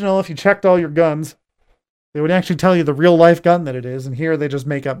the original, if you checked all your guns, they would actually tell you the real life gun that it is, and here they just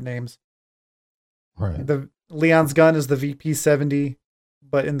make up names. Right. The Leon's gun is the VP-70,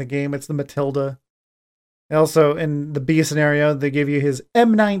 but in the game it's the Matilda. And also in the B scenario, they give you his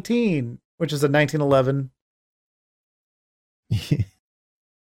M19, which is a 1911.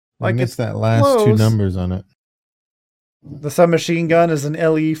 I missed that last 2 numbers on it. The submachine gun is an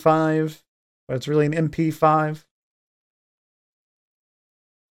LE5, but it's really an MP5.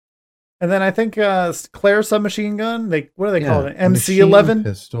 And then I think Claire's submachine gun, what do they call it? An MC11?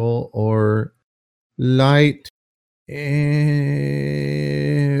 Pistol or light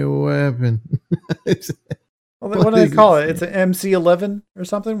weapon. What do they call it? It's an MC11 or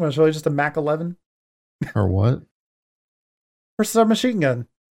something? When it's really just a Mac 11? Or what? Or submachine gun.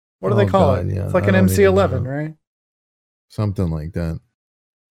 What do they call it? Yeah. It's like an MC11, right? Something like that.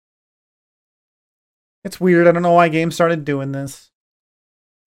 It's weird. I don't know why games started doing this.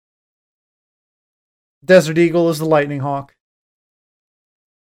 Desert Eagle is the Lightning Hawk.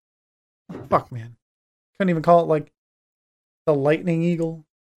 Oh, fuck, man. Couldn't even call it like the Lightning Eagle.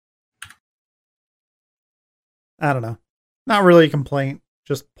 I don't know. Not really a complaint.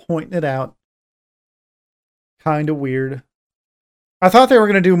 Just pointing it out. Kind of weird. I thought they were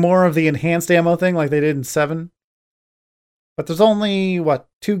going to do more of the enhanced ammo thing like they did in 7. But there's only,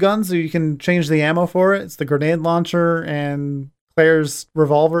 2 guns so you can change the ammo for it? It's the grenade launcher and Claire's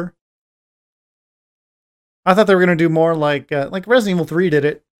revolver. I thought they were going to do more like Resident Evil 3 did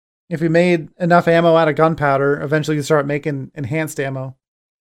it. If you made enough ammo out of gunpowder, eventually you start making enhanced ammo.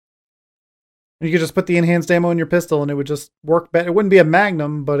 And you could just put the enhanced ammo in your pistol and it would just work better. It wouldn't be a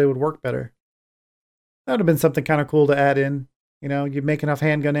Magnum, but it would work better. That would have been something kind of cool to add in. You'd make enough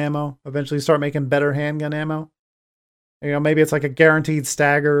handgun ammo. Eventually you start making better handgun ammo. Maybe it's like a guaranteed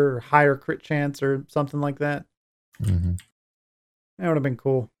stagger or higher crit chance or something like that. Mm-hmm. That would have been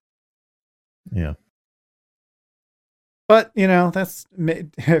cool. Yeah. But, that's,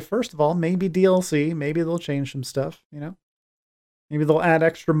 first of all, maybe DLC. Maybe they'll change some stuff, Maybe they'll add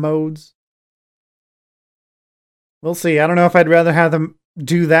extra modes. We'll see. I don't know if I'd rather have them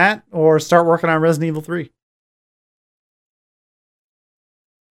do that or start working on Resident Evil 3.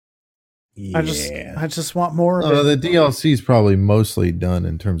 Yeah. I just want more of it. The DLC is probably mostly done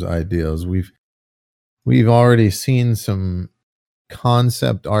in terms of ideas. We've already seen some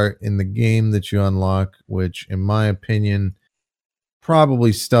concept art in the game that you unlock, which in my opinion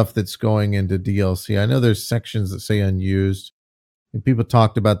probably stuff that's going into DLC. I know there's sections that say unused, and people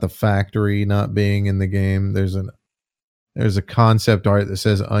talked about the factory not being in the game. There's a concept art that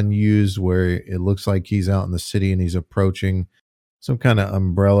says unused where it looks like he's out in the city and he's approaching some kind of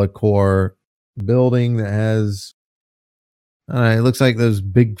Umbrella Corps building that has it looks like those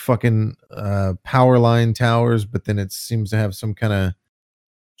big fucking power line towers, but then it seems to have some kind of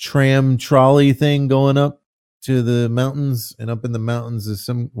tram trolley thing going up to the mountains, and up in the mountains is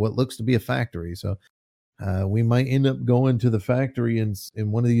what looks to be a factory. So we might end up going to the factory in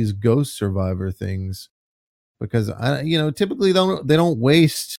one of these Ghost Survivor things, because typically they don't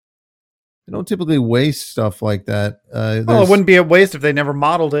typically waste stuff like that. Well, it wouldn't be a waste if they never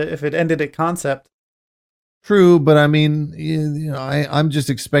modeled it, if it ended at concept. True, but I mean, I'm just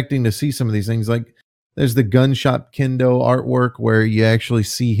expecting to see some of these things. Like there's the Gunshop Kendo artwork where you actually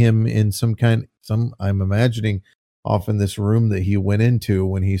see him in I'm imagining off in this room that he went into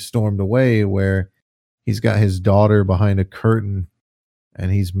when he stormed away, where he's got his daughter behind a curtain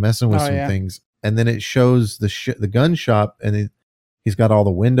and he's messing with things. And then it shows the gun shop, and he's got all the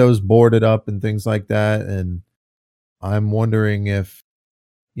windows boarded up and things like that. And I'm wondering if,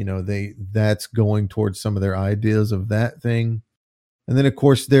 that's going towards some of their ideas of that thing. And then of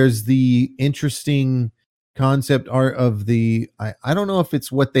course there's the interesting concept art of I don't know if it's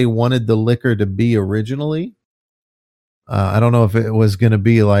what they wanted the liquor to be originally. I don't know if it was going to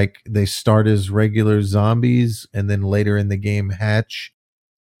be like they start as regular zombies and then later in the game hatch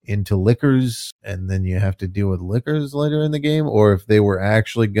into liquors, and then you have to deal with liquors later in the game, or if they were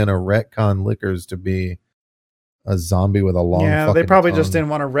actually going to retcon liquors to be a zombie with a long they probably tongue. just didn't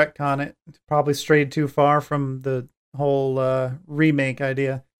want to retcon it. It's probably strayed too far from the whole remake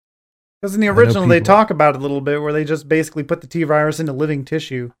idea. Because in the original, they talk about it a little bit, where they just basically put the T-virus into living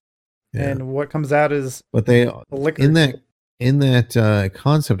tissue, and what comes out is the liquor. In that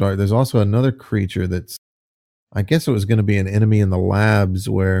concept art, there's also another creature that's, I guess it was going to be an enemy in the labs,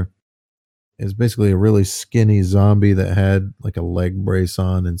 where it's basically a really skinny zombie that had like a leg brace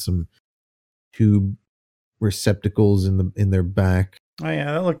on and some tube receptacles in their back. Oh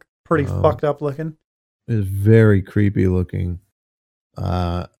yeah, that looked pretty fucked up looking. It's very creepy looking.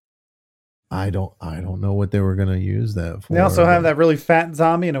 I don't know what they were going to use that for. They also have that really fat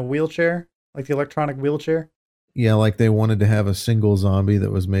zombie in a wheelchair, like the electronic wheelchair. Yeah, like they wanted to have a single zombie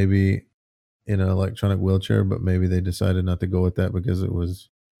that was maybe in an electronic wheelchair, but maybe they decided not to go with that because it was,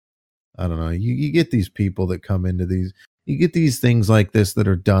 I don't know. You get these people that come into these, you get these things like this that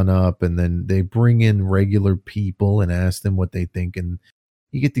are done up, and then they bring in regular people and ask them what they think, and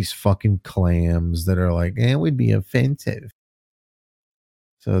you get these fucking clams that are like, it would be offensive.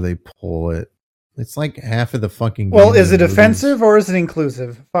 So they pull it. It's like half of the fucking game. Well, is it offensive or is it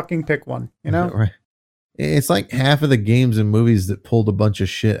inclusive? Fucking pick one, Right. It's like half of the games and movies that pulled a bunch of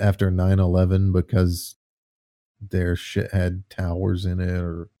shit after 9/11 because their shit had towers in it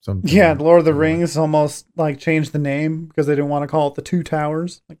or something. Yeah, Lord of the Rings almost like changed the name because they didn't want to call it the Two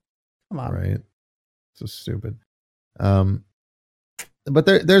Towers. Like, come on. Right. So stupid. But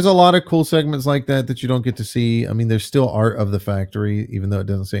there's a lot of cool segments like that you don't get to see. I mean, there's still art of the factory, even though it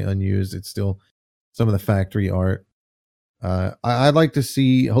doesn't say unused. It's still some of the factory art. I'd like to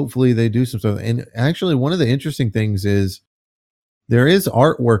see, hopefully they do some stuff. And actually, one of the interesting things is there is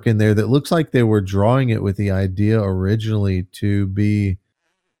artwork in there that looks like they were drawing it with the idea originally to be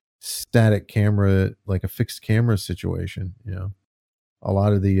static camera, like a fixed camera situation, a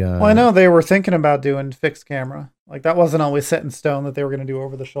lot of the well, I know they were thinking about doing fixed camera. Like that wasn't always set in stone that they were going to do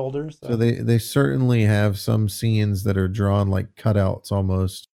over the shoulders. So they certainly have some scenes that are drawn like cutouts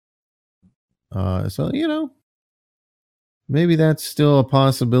almost. So maybe that's still a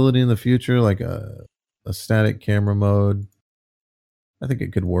possibility in the future, like a static camera mode. I think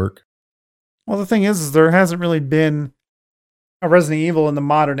it could work. Well, the thing is there hasn't really been a Resident Evil in the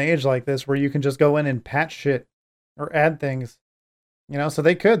modern age like this where you can just go in and patch shit or add things. So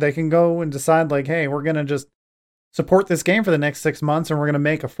they can go and decide like, hey, we're going to just support this game for the next 6 months, and we're going to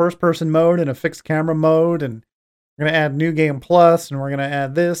make a first-person mode and a fixed camera mode, and we're going to add New Game Plus, and we're going to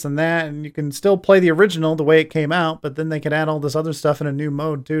add this and that, and you can still play the original the way it came out, but then they could add all this other stuff in a new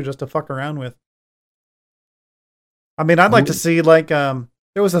mode too, just to fuck around with. I mean, I'd like to see like there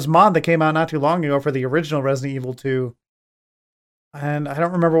was this mod that came out not too long ago for the original Resident Evil 2. And I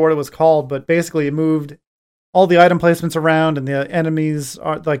don't remember what it was called, but basically it moved all the item placements around and the enemies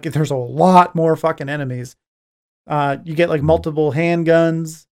are like, there's a lot more fucking enemies. You get like multiple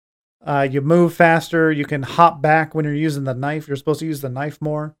handguns. You move faster. You can hop back when you're using the knife. You're supposed to use the knife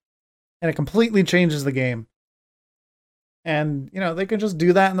more. And it completely changes the game. And, you know, they can just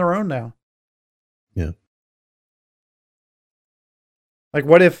do that on their own now. Yeah. Like,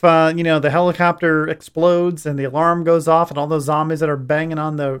 what if, you know, the helicopter explodes and the alarm goes off and all those zombies that are banging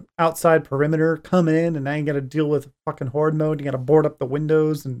on the outside perimeter come in and now you got to deal with fucking horde mode. You got to board up the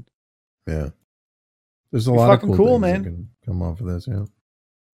windows and... Yeah. There's a lot of cool things that can come off of this, yeah.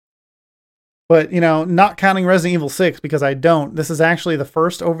 But, you know, not counting Resident Evil 6, because I don't, this is actually the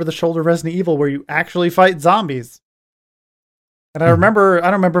first over-the-shoulder Resident Evil where you actually fight zombies. And I don't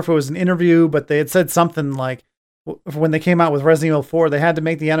remember if it was an interview, but they had said something like, when they came out with Resident Evil 4, they had to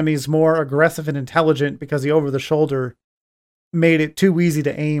make the enemies more aggressive and intelligent because the over-the-shoulder made it too easy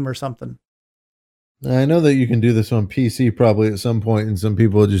to aim or something. I know that you can do this on PC probably at some point, and some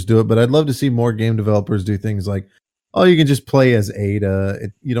people will just do it, but I'd love to see more game developers do things like, oh, you can just play as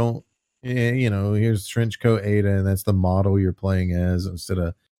Ada. You don't, you know, here's Trenchcoat Ada, and that's the model you're playing as instead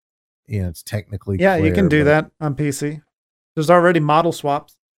of, you know, it's technically Yeah, Claire, you can do that on PC. There's already model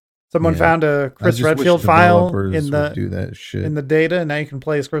swaps. Someone found a Chris Redfield file in the data, and now you can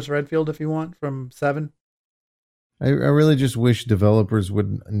play as Chris Redfield if you want from 7. I really just wish developers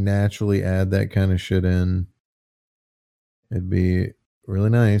would naturally add that kind of shit in. It'd be really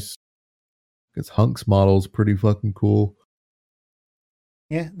nice. Because Hunk's model is pretty fucking cool.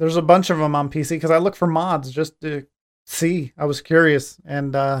 Yeah, there's a bunch of them on PC because I look for mods just to see. I was curious,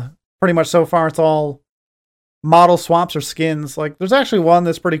 and pretty much so far it's all model swaps or skins. Like, there's actually one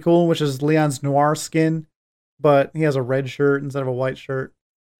that's pretty cool, which is Leon's Noir skin, but he has a red shirt instead of a white shirt.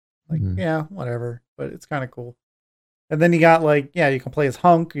 Like, yeah, whatever, but it's kind of cool. And then you got like, yeah, you can play as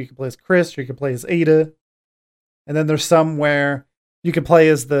Hunk, you can play as Chris, or you can play as Ada. And then there's some where you can play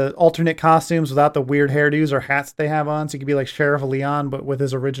as the alternate costumes without the weird hairdos or hats they have on. So you could be like Sheriff Leon, but with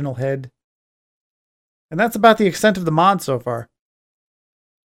his original head. And that's about the extent of the mod so far.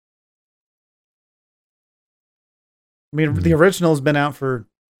 I mean, the original has been out for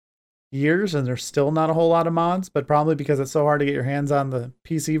years and there's still not a whole lot of mods, but probably because it's so hard to get your hands on the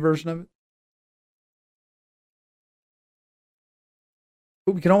PC version of it.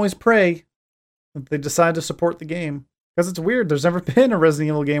 But we can always pray that they decide to support the game. Because it's weird. There's never been a Resident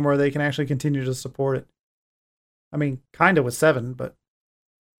Evil game where they can actually continue to support it. I mean, kind of with 7, but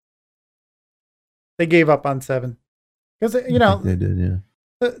they gave up on 7. Because, you know, they did, yeah.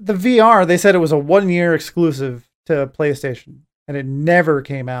 The VR, they said it was a 1-year exclusive to PlayStation. And it never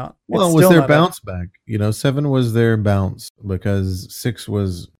came out. Well, it was their bounce back. You know, 7 was their bounce because 6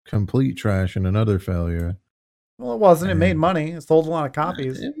 was complete trash and another failure. Well, it wasn't. It made money. It sold a lot of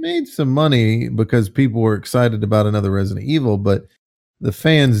copies. It made some money because people were excited about another Resident Evil, but the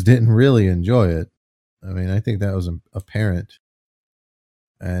fans didn't really enjoy it. I mean, I think that was apparent.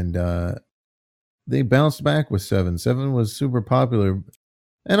 And they bounced back with 7. 7 was super popular.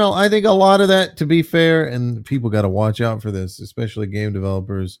 And I think a lot of that, to be fair, and people got to watch out for this, especially game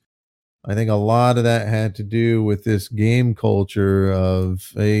developers. I think a lot of that had to do with this game culture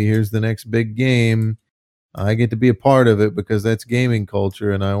of, hey, here's the next big game. I get to be a part of it because that's gaming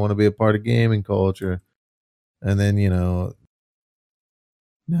culture and I want to be a part of gaming culture. And then, you know,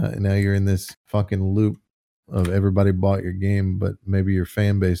 now you're in this fucking loop of everybody bought your game, but maybe your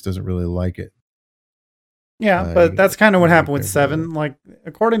fan base doesn't really like it. Yeah, but that's kind of what happened with 7. Like,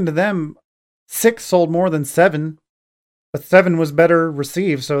 according to them, 6 sold more than 7, but 7 was better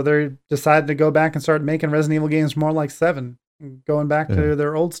received. So they decided to go back and start making Resident Evil games more like 7, going back to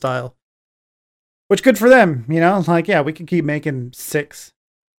their old style. Which, good for them, you know? Like, yeah, we can keep making 6,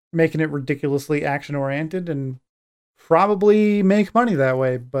 making it ridiculously action-oriented and probably make money that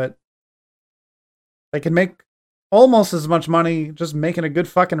way, but they can make almost as much money just making a good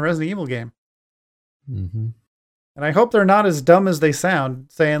fucking Resident Evil game. Mm-hmm. And I hope they're not as dumb as they sound,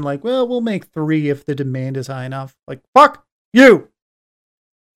 saying like, well, we'll make 3 if the demand is high enough. Like, fuck you!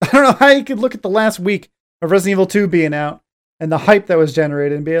 I don't know how you could look at the last week of Resident Evil 2 being out and the hype that was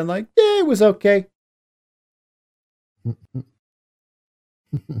generated and being like, yeah, it was okay.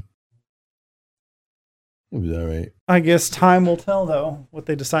 It was all right. I guess time will tell, though, what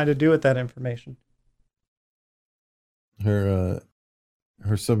they decide to do with that information. Her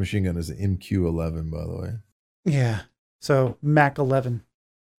submachine gun is an MQ-11, by the way. Yeah. So Mac 11.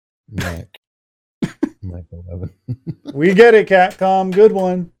 Mac 11. We get it, Capcom. Good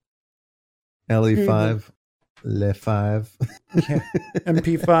one. LE5. Le 5. Yeah.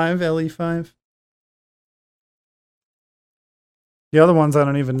 MP5, LE5. The other ones I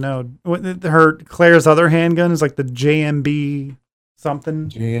don't even know. Claire's other handgun is like the JMB something.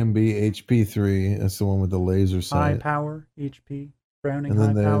 JMB HP3. That's the one with the laser sight. High power HP. Browning And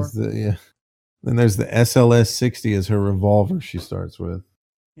then high power. Then there's the SLS 60 as her revolver she starts with.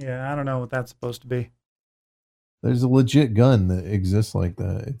 Yeah, I don't know what that's supposed to be. There's a legit gun that exists like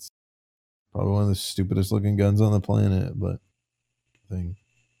that. It's probably one of the stupidest looking guns on the planet, but thing.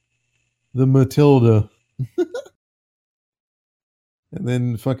 The Matilda. And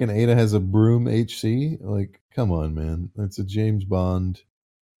then fucking Ada has a broom HC. Like, come on, man. That's a James Bond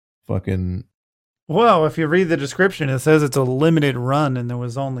fucking. Well, if you read the description, it says it's a limited run and there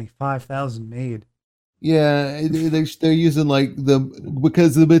was only 5,000 made. Yeah, they're using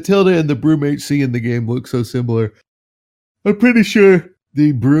because the Matilda and the broom HC in the game look so similar. I'm pretty sure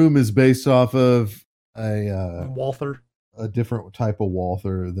the broom is based off of a Walther. A different type of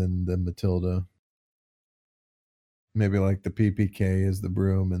Walther than the Matilda. Maybe like the PPK is the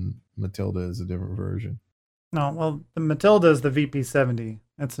broom and Matilda is a different version. No, well, the Matilda is the VP70.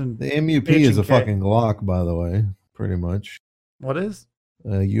 That's the MUP is a fucking Glock, by the way, pretty much. What is?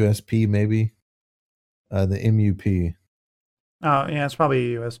 USP, maybe. The MUP. Oh, yeah, it's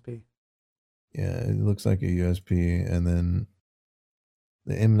probably a USP. Yeah, it looks like a USP. And then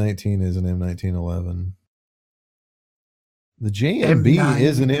the M19 is an M1911. The JMB M9.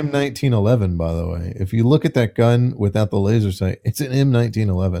 is an M1911, by the way. If you look at that gun without the laser sight, it's an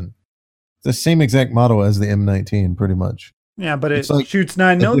M1911. It's the same exact model as the M19, pretty much. Yeah, but it shoots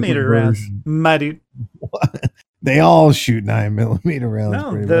 9mm rounds. Mighty. They all shoot 9mm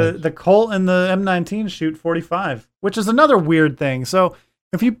rounds. No, the Colt and the M19 shoot 45, which is another weird thing. So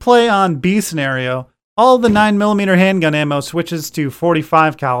if you play on B scenario, all the 9mm handgun ammo switches to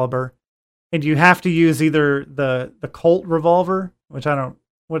 45 caliber. And you have to use either the Colt revolver, which what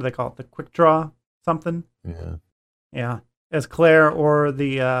do they call it? The quick draw something? Yeah. Yeah. As Claire, or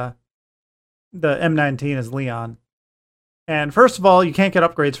the M19 as Leon. And first of all, you can't get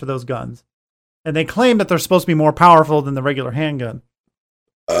upgrades for those guns. And they claim that they're supposed to be more powerful than the regular handgun.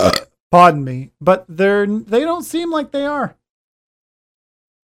 Pardon me. But they don't seem like they are.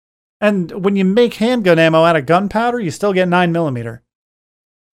 And when you make handgun ammo out of gunpowder, you still get 9mm.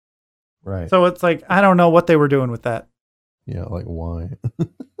 Right. So it's like, I don't know what they were doing with that. Yeah, like why?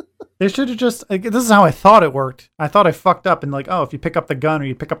 They should have just, this is how I thought it worked. I thought I fucked up and if you pick up the gun or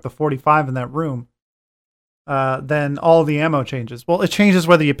you pick up the 45 in that room, then all the ammo changes. Well, it changes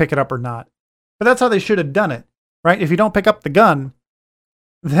whether you pick it up or not. But that's how they should have done it, right? If you don't pick up the gun,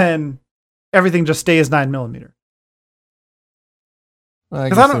 then everything just stays 9mm.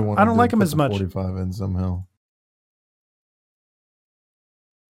 Because I don't like them as much. 45 in somehow.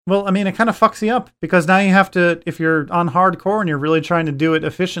 Well, I mean, it kind of fucks you up because now you have to, if you're on hardcore and you're really trying to do it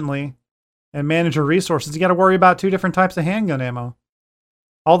efficiently and manage your resources, you got to worry about 2 different types of handgun ammo.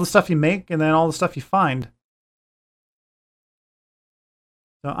 All the stuff you make and then all the stuff you find.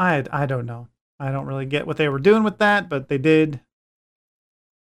 So I don't know. I don't really get what they were doing with that, but they did.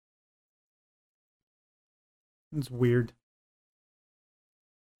 It's weird.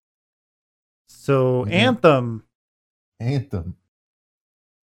 So, Anthem. I'm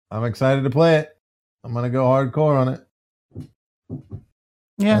excited to play it. I'm going to go hardcore on it.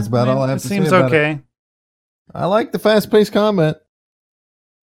 Yeah. That's about all I have to say about it. Seems okay. I like the fast-paced combat.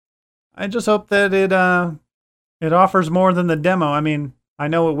 I just hope that it offers more than the demo. I mean, I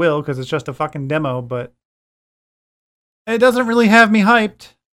know it will because it's just a fucking demo, but it doesn't really have me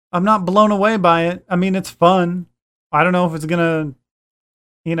hyped. I'm not blown away by it. I mean, it's fun. I don't know if it's going to,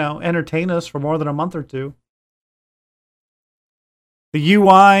 entertain us for more than a month or two. The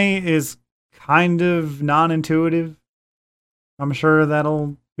UI is kind of non-intuitive. I'm sure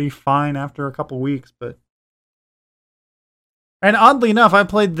that'll be fine after a couple weeks, but... And oddly enough, I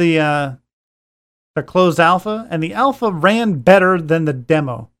played the closed alpha, and the alpha ran better than the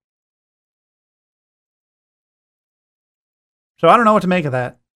demo. So I don't know what to make of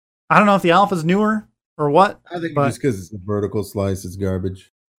that. I don't know if the alpha's newer or what. I think just because it's a vertical slice, it's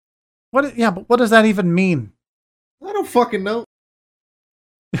garbage. But what does that even mean? I don't fucking know.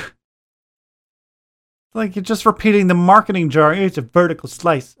 Like, you're just repeating the marketing jargon. It's a vertical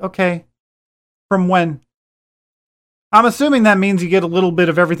slice. Okay. From when? I'm assuming that means you get a little bit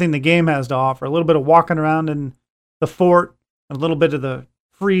of everything the game has to offer. A little bit of walking around in the fort, a little bit of the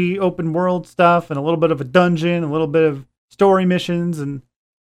free open world stuff, and a little bit of a dungeon, a little bit of story missions, and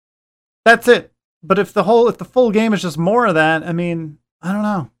that's it. But if the full game is just more of that, I mean, I don't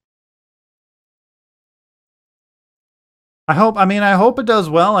know. I hope it does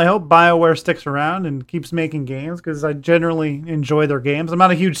well. I hope BioWare sticks around and keeps making games because I generally enjoy their games. I'm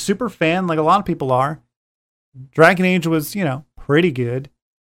not a huge super fan like a lot of people are. Dragon Age was, pretty good.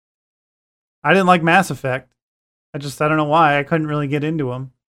 I didn't like Mass Effect. I don't know why. I couldn't really get into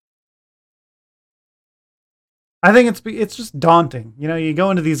them. I think it's just daunting. You go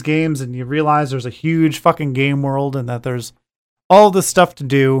into these games and you realize there's a huge fucking game world and that there's all this stuff to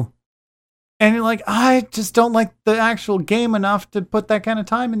do. And you're like, I just don't like the actual game enough to put that kind of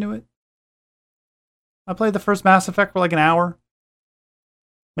time into it. I played the first Mass Effect for like an hour.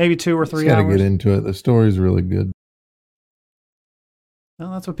 Maybe 2 or 3 hours. You gotta get into it. The story's really good.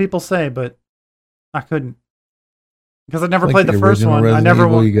 Well, that's what people say, but I couldn't. Because I never played the first one. I never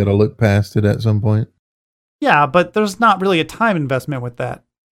Evil, you gotta look past it at some point. Yeah, but there's not really a time investment with that.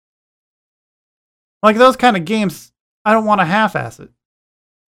 Like those kind of games, I don't want to half-ass it.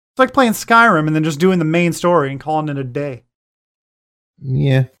 It's like playing Skyrim and then just doing the main story and calling it a day.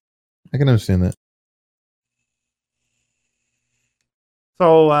 Yeah, I can understand that.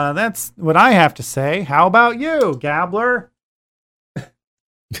 So that's what I have to say. How about you, Gabbler?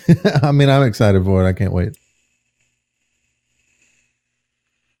 I mean, I'm excited for it. I can't wait.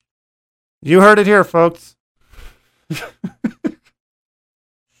 You heard it here, folks.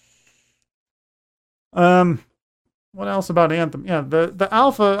 What else about Anthem? Yeah, the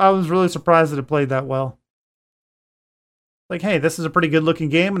alpha, I was really surprised that it played that well. Like, hey, this is a pretty good looking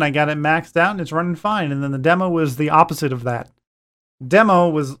game and I got it maxed out and it's running fine. And then the demo was the opposite of that. Demo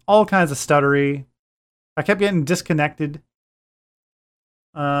was all kinds of stuttery. I kept getting disconnected.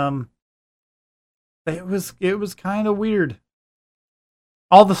 It was kind of weird.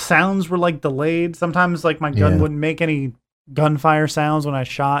 All the sounds were like delayed. Sometimes like my gun wouldn't make any gunfire sounds when I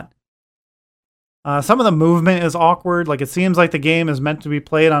shot. Some of the movement is awkward. Like it seems like the game is meant to be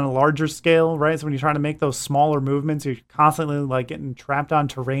played on a larger scale, right? So when you're trying to make those smaller movements, you're constantly like getting trapped on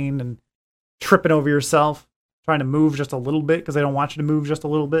terrain and tripping over yourself, trying to move just a little bit because they don't want you to move just a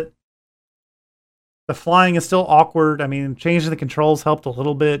little bit. The flying is still awkward. I mean, changing the controls helped a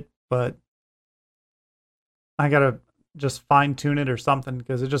little bit, but I gotta just fine tune it or something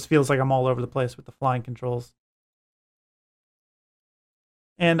because it just feels like I'm all over the place with the flying controls.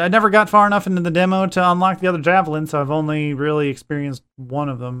 And I never got far enough into the demo to unlock the other javelin, so I've only really experienced one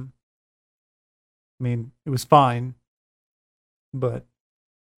of them. I mean, it was fine, but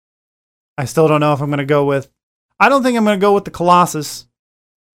I still don't know if I'm going to go with... I don't think I'm going to go with the Colossus.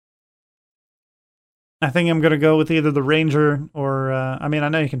 I think I'm going to go with either the Ranger or... I mean, I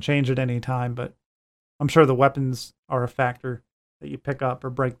know you can change it any time, but I'm sure the weapons are a factor that you pick up or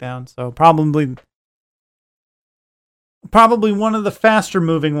break down, so probably one of the faster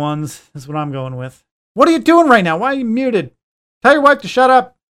moving ones is what I'm going with. What are you doing right now? Why are you muted? Tell your wife to shut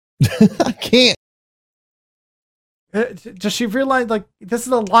up. I can't. Does she realize, like, this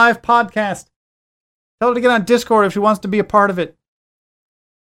is a live podcast? Tell her to get on Discord if she wants to be a part of it.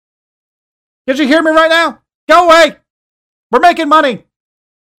 Did you hear me right now? Go away. We're making money.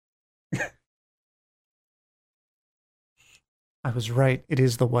 I was right. It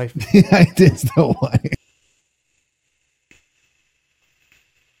is the wife. It is the wife.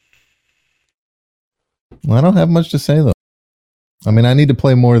 Well, I don't have much to say, though. I mean, I need to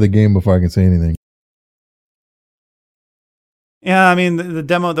play more of the game before I can say anything. Yeah, I mean, the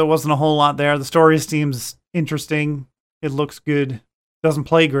demo, there wasn't a whole lot there. The story seems interesting. It looks good. Doesn't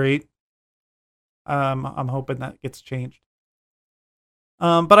play great. I'm hoping that gets changed.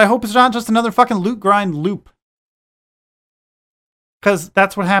 But I hope it's not just another fucking loot grind loop. Because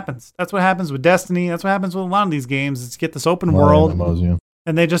that's what happens. That's what happens with Destiny. That's what happens with a lot of these games. It's get this open world.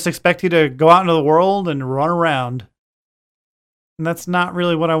 And they just expect you to go out into the world and run around. And that's not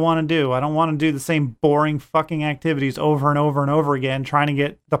really what I want to do. I don't want to do the same boring fucking activities over and over and over again, trying to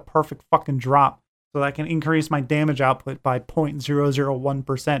get the perfect fucking drop so that I can increase my damage output by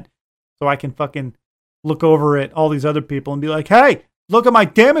 0.001%. So I can fucking look over at all these other people and be like, hey, look at my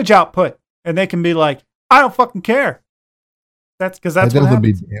damage output. And they can be like, I don't fucking care. That's because that's what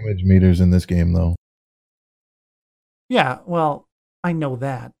happens. There'll be damage meters in this game, though. Yeah, well, I know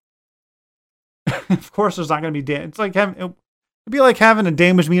that. Of course, there's not going to be damage. It's like it'd be like having a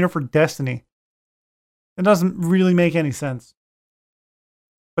damage meter for Destiny. It doesn't really make any sense.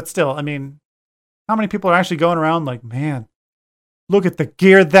 But still, I mean, how many people are actually going around like, man, look at the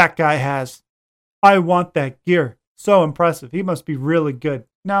gear that guy has. I want that gear. So impressive. He must be really good.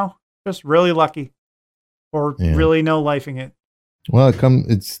 No, just really lucky. Or really no lifing it. Well,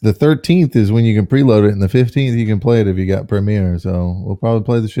 it's the 13th is when you can preload it, and the 15th you can play it if you got Premiere. So we'll probably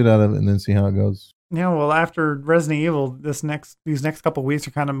play the shit out of it and then see how it goes. Yeah, well, after Resident Evil, these next couple of weeks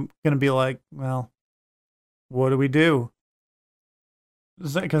are kind of going to be like, well, what do we do?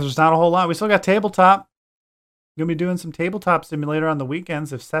 because there's not a whole lot. We still got tabletop. Gonna be doing some tabletop simulator on the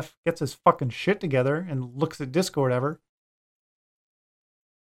weekends if Seth gets his fucking shit together and looks at Discord ever.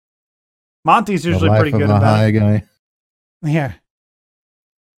 Monty's usually pretty good about it. Guy. Yeah.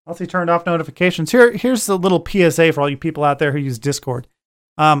 Unless he turned off notifications. Here's a little PSA for all you people out there who use Discord.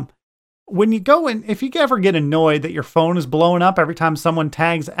 When you go in, if you ever get annoyed that your phone is blowing up every time someone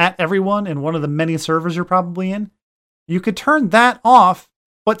tags at everyone in one of the many servers you're probably in, you could turn that off,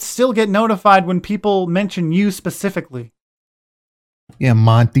 but still get notified when people mention you specifically. Yeah,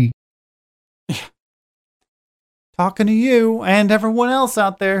 Monty. Talking to you and everyone else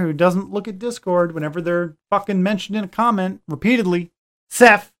out there who doesn't look at Discord whenever they're fucking mentioned in a comment repeatedly.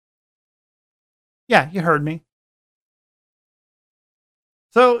 Seth. Yeah, you heard me.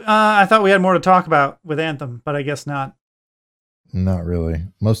 So, I thought we had more to talk about with Anthem, but I guess not. Not really.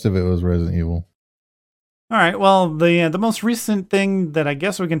 Most of it was Resident Evil. All right, well, the most recent thing that I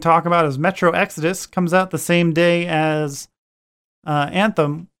guess we can talk about is Metro Exodus. Comes out the same day as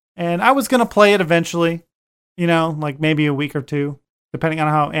Anthem, and I was going to play it eventually, like maybe a week or two, depending on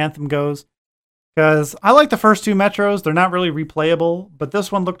how Anthem goes. Because I like the first two Metros. They're not really replayable, but this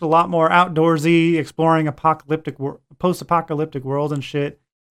one looked a lot more outdoorsy, exploring post-apocalyptic world and shit.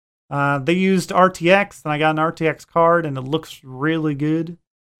 They used RTX, and I got an RTX card, and it looks really good.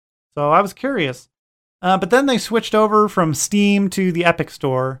 So I was curious. But then they switched over from Steam to the Epic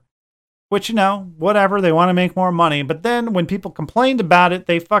Store, which, whatever, they want to make more money. But then when people complained about it,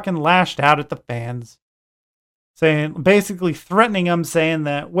 they fucking lashed out at the fans. Basically threatening them, saying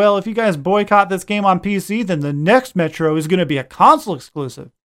that, well, if you guys boycott this game on PC, then the next Metro is going to be a console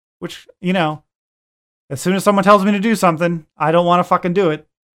exclusive. Which, as soon as someone tells me to do something, I don't want to fucking do it.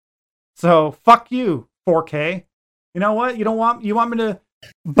 So, fuck you, 4K. You know what? You want me to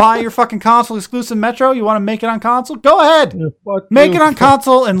buy your fucking console exclusive Metro? You want to make it on console? Go ahead. Yeah, make it on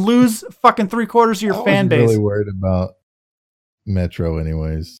console and lose fucking 3/4 of your fan base. I was really worried about Metro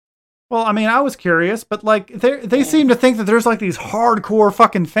anyways. Well, I mean, I was curious, but they seem to think that there's these hardcore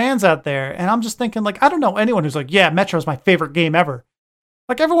fucking fans out there. And I'm just thinking I don't know anyone who's yeah, Metro's my favorite game ever.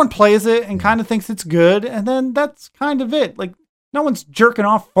 Everyone plays it and kind of thinks it's good. And then that's kind of it. No one's jerking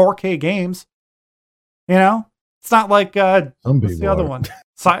off 4K games. It's not like, what's the other one?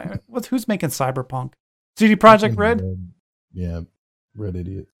 Who's making Cyberpunk? CD Projekt Red? Yeah, Red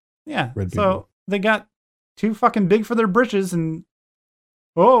Idiot. Yeah, so they got too fucking big for their britches and,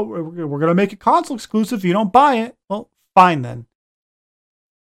 we're going to make it console exclusive if you don't buy it. Well, fine then.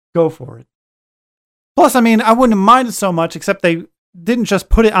 Go for it. Plus, I mean, I wouldn't have minded so much, except they didn't just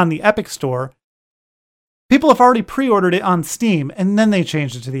put it on the Epic Store. People have already pre-ordered it on Steam, and then they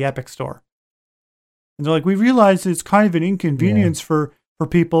changed it to the Epic Store. And they're we realize it's kind of an inconvenience for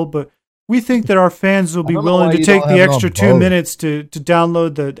people, but we think that our fans will be willing to take the extra 2 minutes to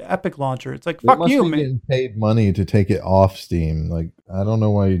download the Epic launcher. It's fuck you, man. Getting paid money to take it off Steam. I don't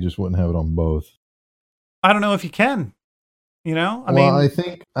know why you just wouldn't have it on both. I don't know if you can. I mean,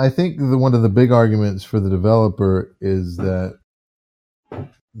 I think one of the big arguments for the developer is that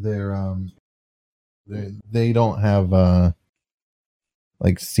they don't have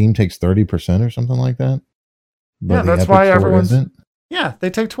Steam takes 30% or something like that. But yeah, that's why everyone's. Yeah, they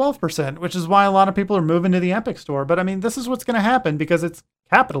take 12%, which is why a lot of people are moving to the Epic Store. But I mean, this is what's going to happen because it's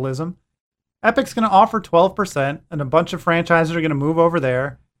capitalism. Epic's going to offer 12%, and a bunch of franchises are going to move over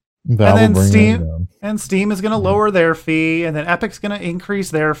there. Valve and then Steam is going to lower their fee, and then Epic's going to increase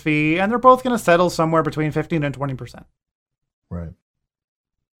their fee, and they're both going to settle somewhere between 15 and 20%. Right.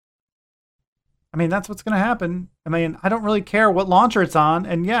 I mean, that's what's going to happen. I mean, I don't really care what launcher it's on,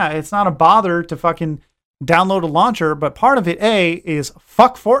 and yeah, it's not a bother to fucking download a launcher, but part of it, is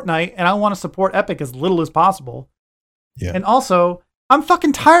fuck Fortnite, and I want to support Epic as little as possible. Yeah. And also, I'm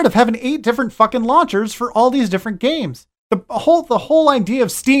fucking tired of having 8 different fucking launchers for all these different games. The whole idea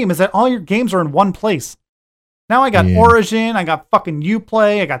of Steam is that all your games are in one place. Now I got Origin, I got fucking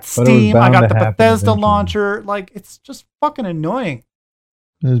Uplay, I got Steam, I got the Bethesda launcher. It's just fucking annoying.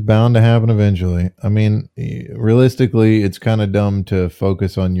 It's bound to happen eventually. I mean, realistically, it's kind of dumb to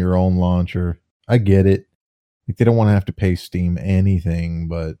focus on your own launcher. I get it. They don't want to have to pay Steam anything,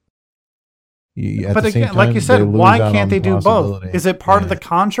 but but again, like you said, why can't they do both? Is it part of the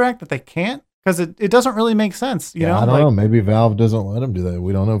contract that they can't? Because it doesn't really make sense. You know, I don't know. Maybe Valve doesn't let them do that.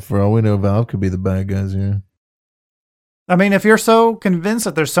 We don't know. For all we know, Valve could be the bad guys here. I mean, if you're so convinced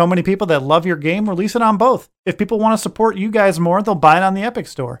that there's so many people that love your game, release it on both. If people want to support you guys more, they'll buy it on the Epic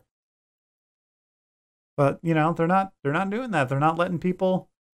Store. But they're not doing that. They're not letting people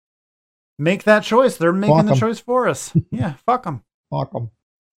make that choice. They're making the choice for us. Yeah, fuck them. Fuck them.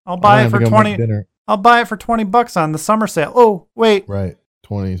 I'll buy it for $20. I'll buy it for $20 on the summer sale. Oh, wait. Right.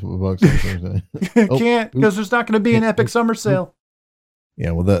 $20 on Thursday. Can't, because there's not going to be an Epic Summer Sale.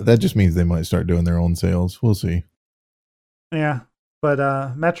 Yeah, well, that just means they might start doing their own sales. We'll see. Yeah,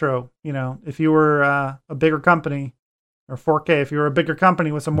 but Metro, if you were a bigger company, or 4K, if you were a bigger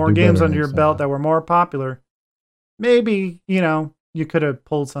company with some more games under your belt that were more popular, maybe, you could have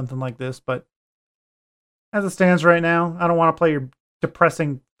pulled something like this. But as it stands right now, I don't want to play your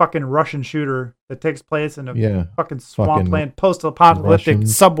depressing fucking Russian shooter that takes place in a fucking swampland post-apocalyptic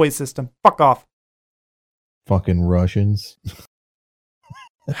Russians. subway system. Fuck off. Fucking Russians.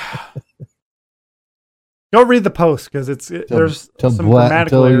 Go read the post, because there's some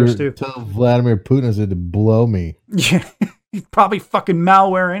grammatical errors too. Tell Vladimir Putin I said to blow me. Yeah, he's probably fucking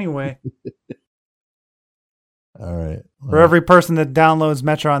malware anyway. All right. For every person that downloads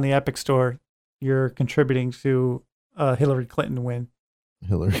Metro on the Epic Store, you're contributing to a Hillary Clinton win.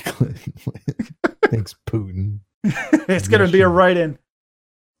 Hillary Clinton win. Thanks, Putin. It's going to be a write-in.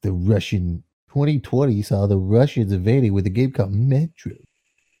 The Russian 2020 saw the Russians invading with a game called Metro.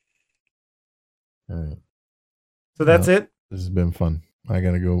 All right. So that's it? This has been fun. I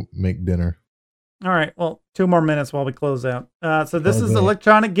got to go make dinner. All right. Well, 2 more minutes while we close out. So this is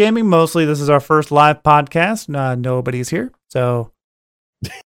Electronic Gaming Mostly. This is our first live podcast. Nobody's here. So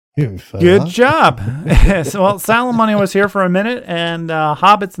good job. So, well, Salamoni was here for a minute, and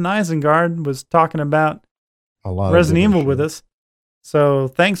Hobbits and Isengard was talking about Resident Evil with us. So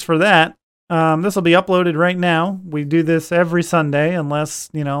thanks for that. This will be uploaded right now. We do this every Sunday unless,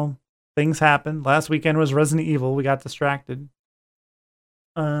 things happen. Last weekend was Resident Evil. We got distracted.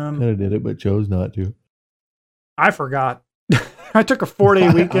 Kind of did it, but chose not to. I forgot. I took a 4-day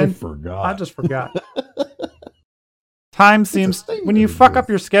weekend. I just forgot. Time seems, when you fuck up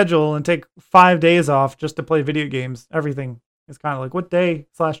your schedule and take 5 days off just to play video games, everything is kind of like, what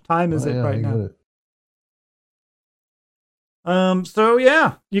day/time is it right now? So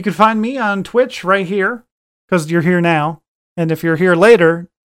yeah, you can find me on Twitch right here, because you're here now. And if you're here later,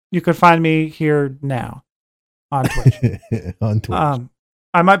 you could find me here now on Twitch. On Twitch.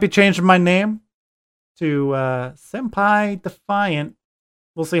 I might be changing my name to Senpai Defiant.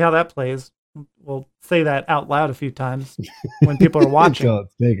 We'll see how that plays. We'll say that out loud a few times when people are watching. Until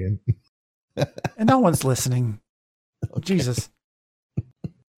it's taken. And no one's listening. Okay. Jesus.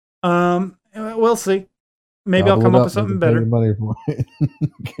 We'll see. Maybe I'll come up with something better. Money for it.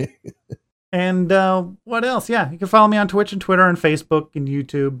 Okay. And what else? Yeah, you can follow me on Twitch and Twitter and Facebook and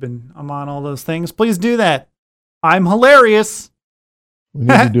YouTube, and I'm on all those things. Please do that. I'm hilarious. We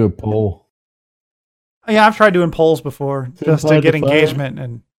need to do a poll. Yeah, I've tried doing polls before just to get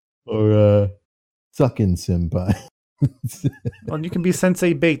engagement or sucking Senpai. Well, you can be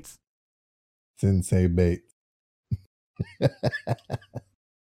Sensei Bates. Sensei Bates.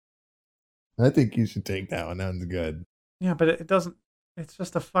 I think you should take that one. That one's good. Yeah, but it doesn't. It's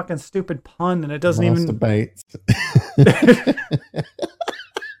just a fucking stupid pun, and it doesn't even. Bates.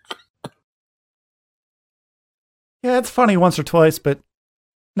 Yeah, it's funny once or twice, but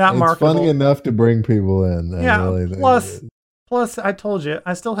not marketable. It's funny enough to bring people in. Plus, I told you,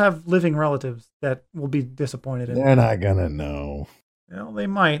 I still have living relatives that will be disappointed in. They're not gonna know. Well, they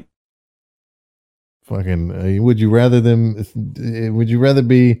might. Fucking. Would you rather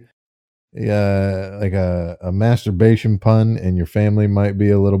be like a masturbation pun, and your family might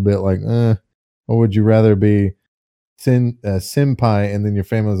be a little bit like, or would you rather be senpai, and then your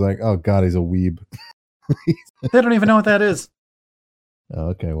family's like, oh god, he's a weeb? They don't even know what that is. Oh,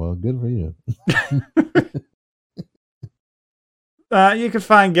 okay, well, good for you. You can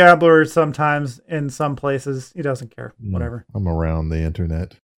find Gabbler sometimes in some places. He doesn't care. Whatever. I'm around the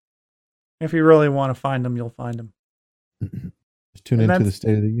internet. If you really want to find him, you'll find him. Just tune into the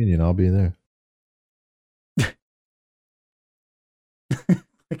State of the Union. I'll be there.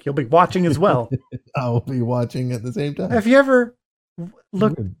 Like you'll be watching as well. I'll be watching at the same time. Have you ever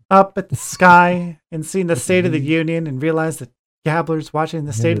looked up at the sky and seen the State of the Union and realized that Gabbler's watching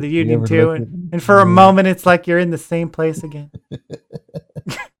the State of the Union too? And for a moment, it's like you're in the same place again.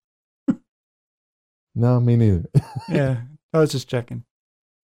 No, me neither. Yeah, I was just checking.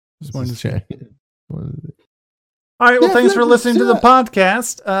 Just checking. All right, well, thanks for listening to the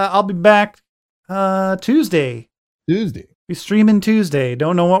podcast. I'll be back Tuesday. Be streaming Tuesday.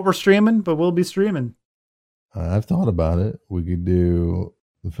 Don't know what we're streaming, but we'll be streaming. I've thought about it. We could do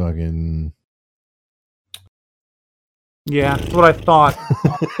the fucking... Yeah, that's what I thought.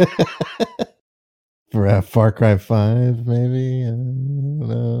 For Far Cry 5, maybe? I don't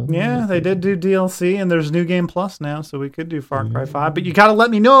know. Yeah, they did do DLC, and there's New Game Plus now, so we could do Far Cry 5. But you gotta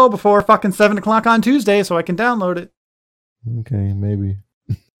let me know before fucking 7 o'clock on Tuesday so I can download it. Okay, maybe.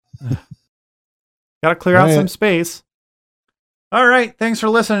 Gotta clear out some space. All right. Thanks for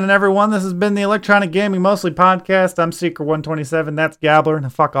listening, everyone. This has been the Electronic Gaming Mostly podcast. I'm Seeker127. That's Gabbler. Now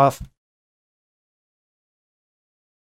fuck off.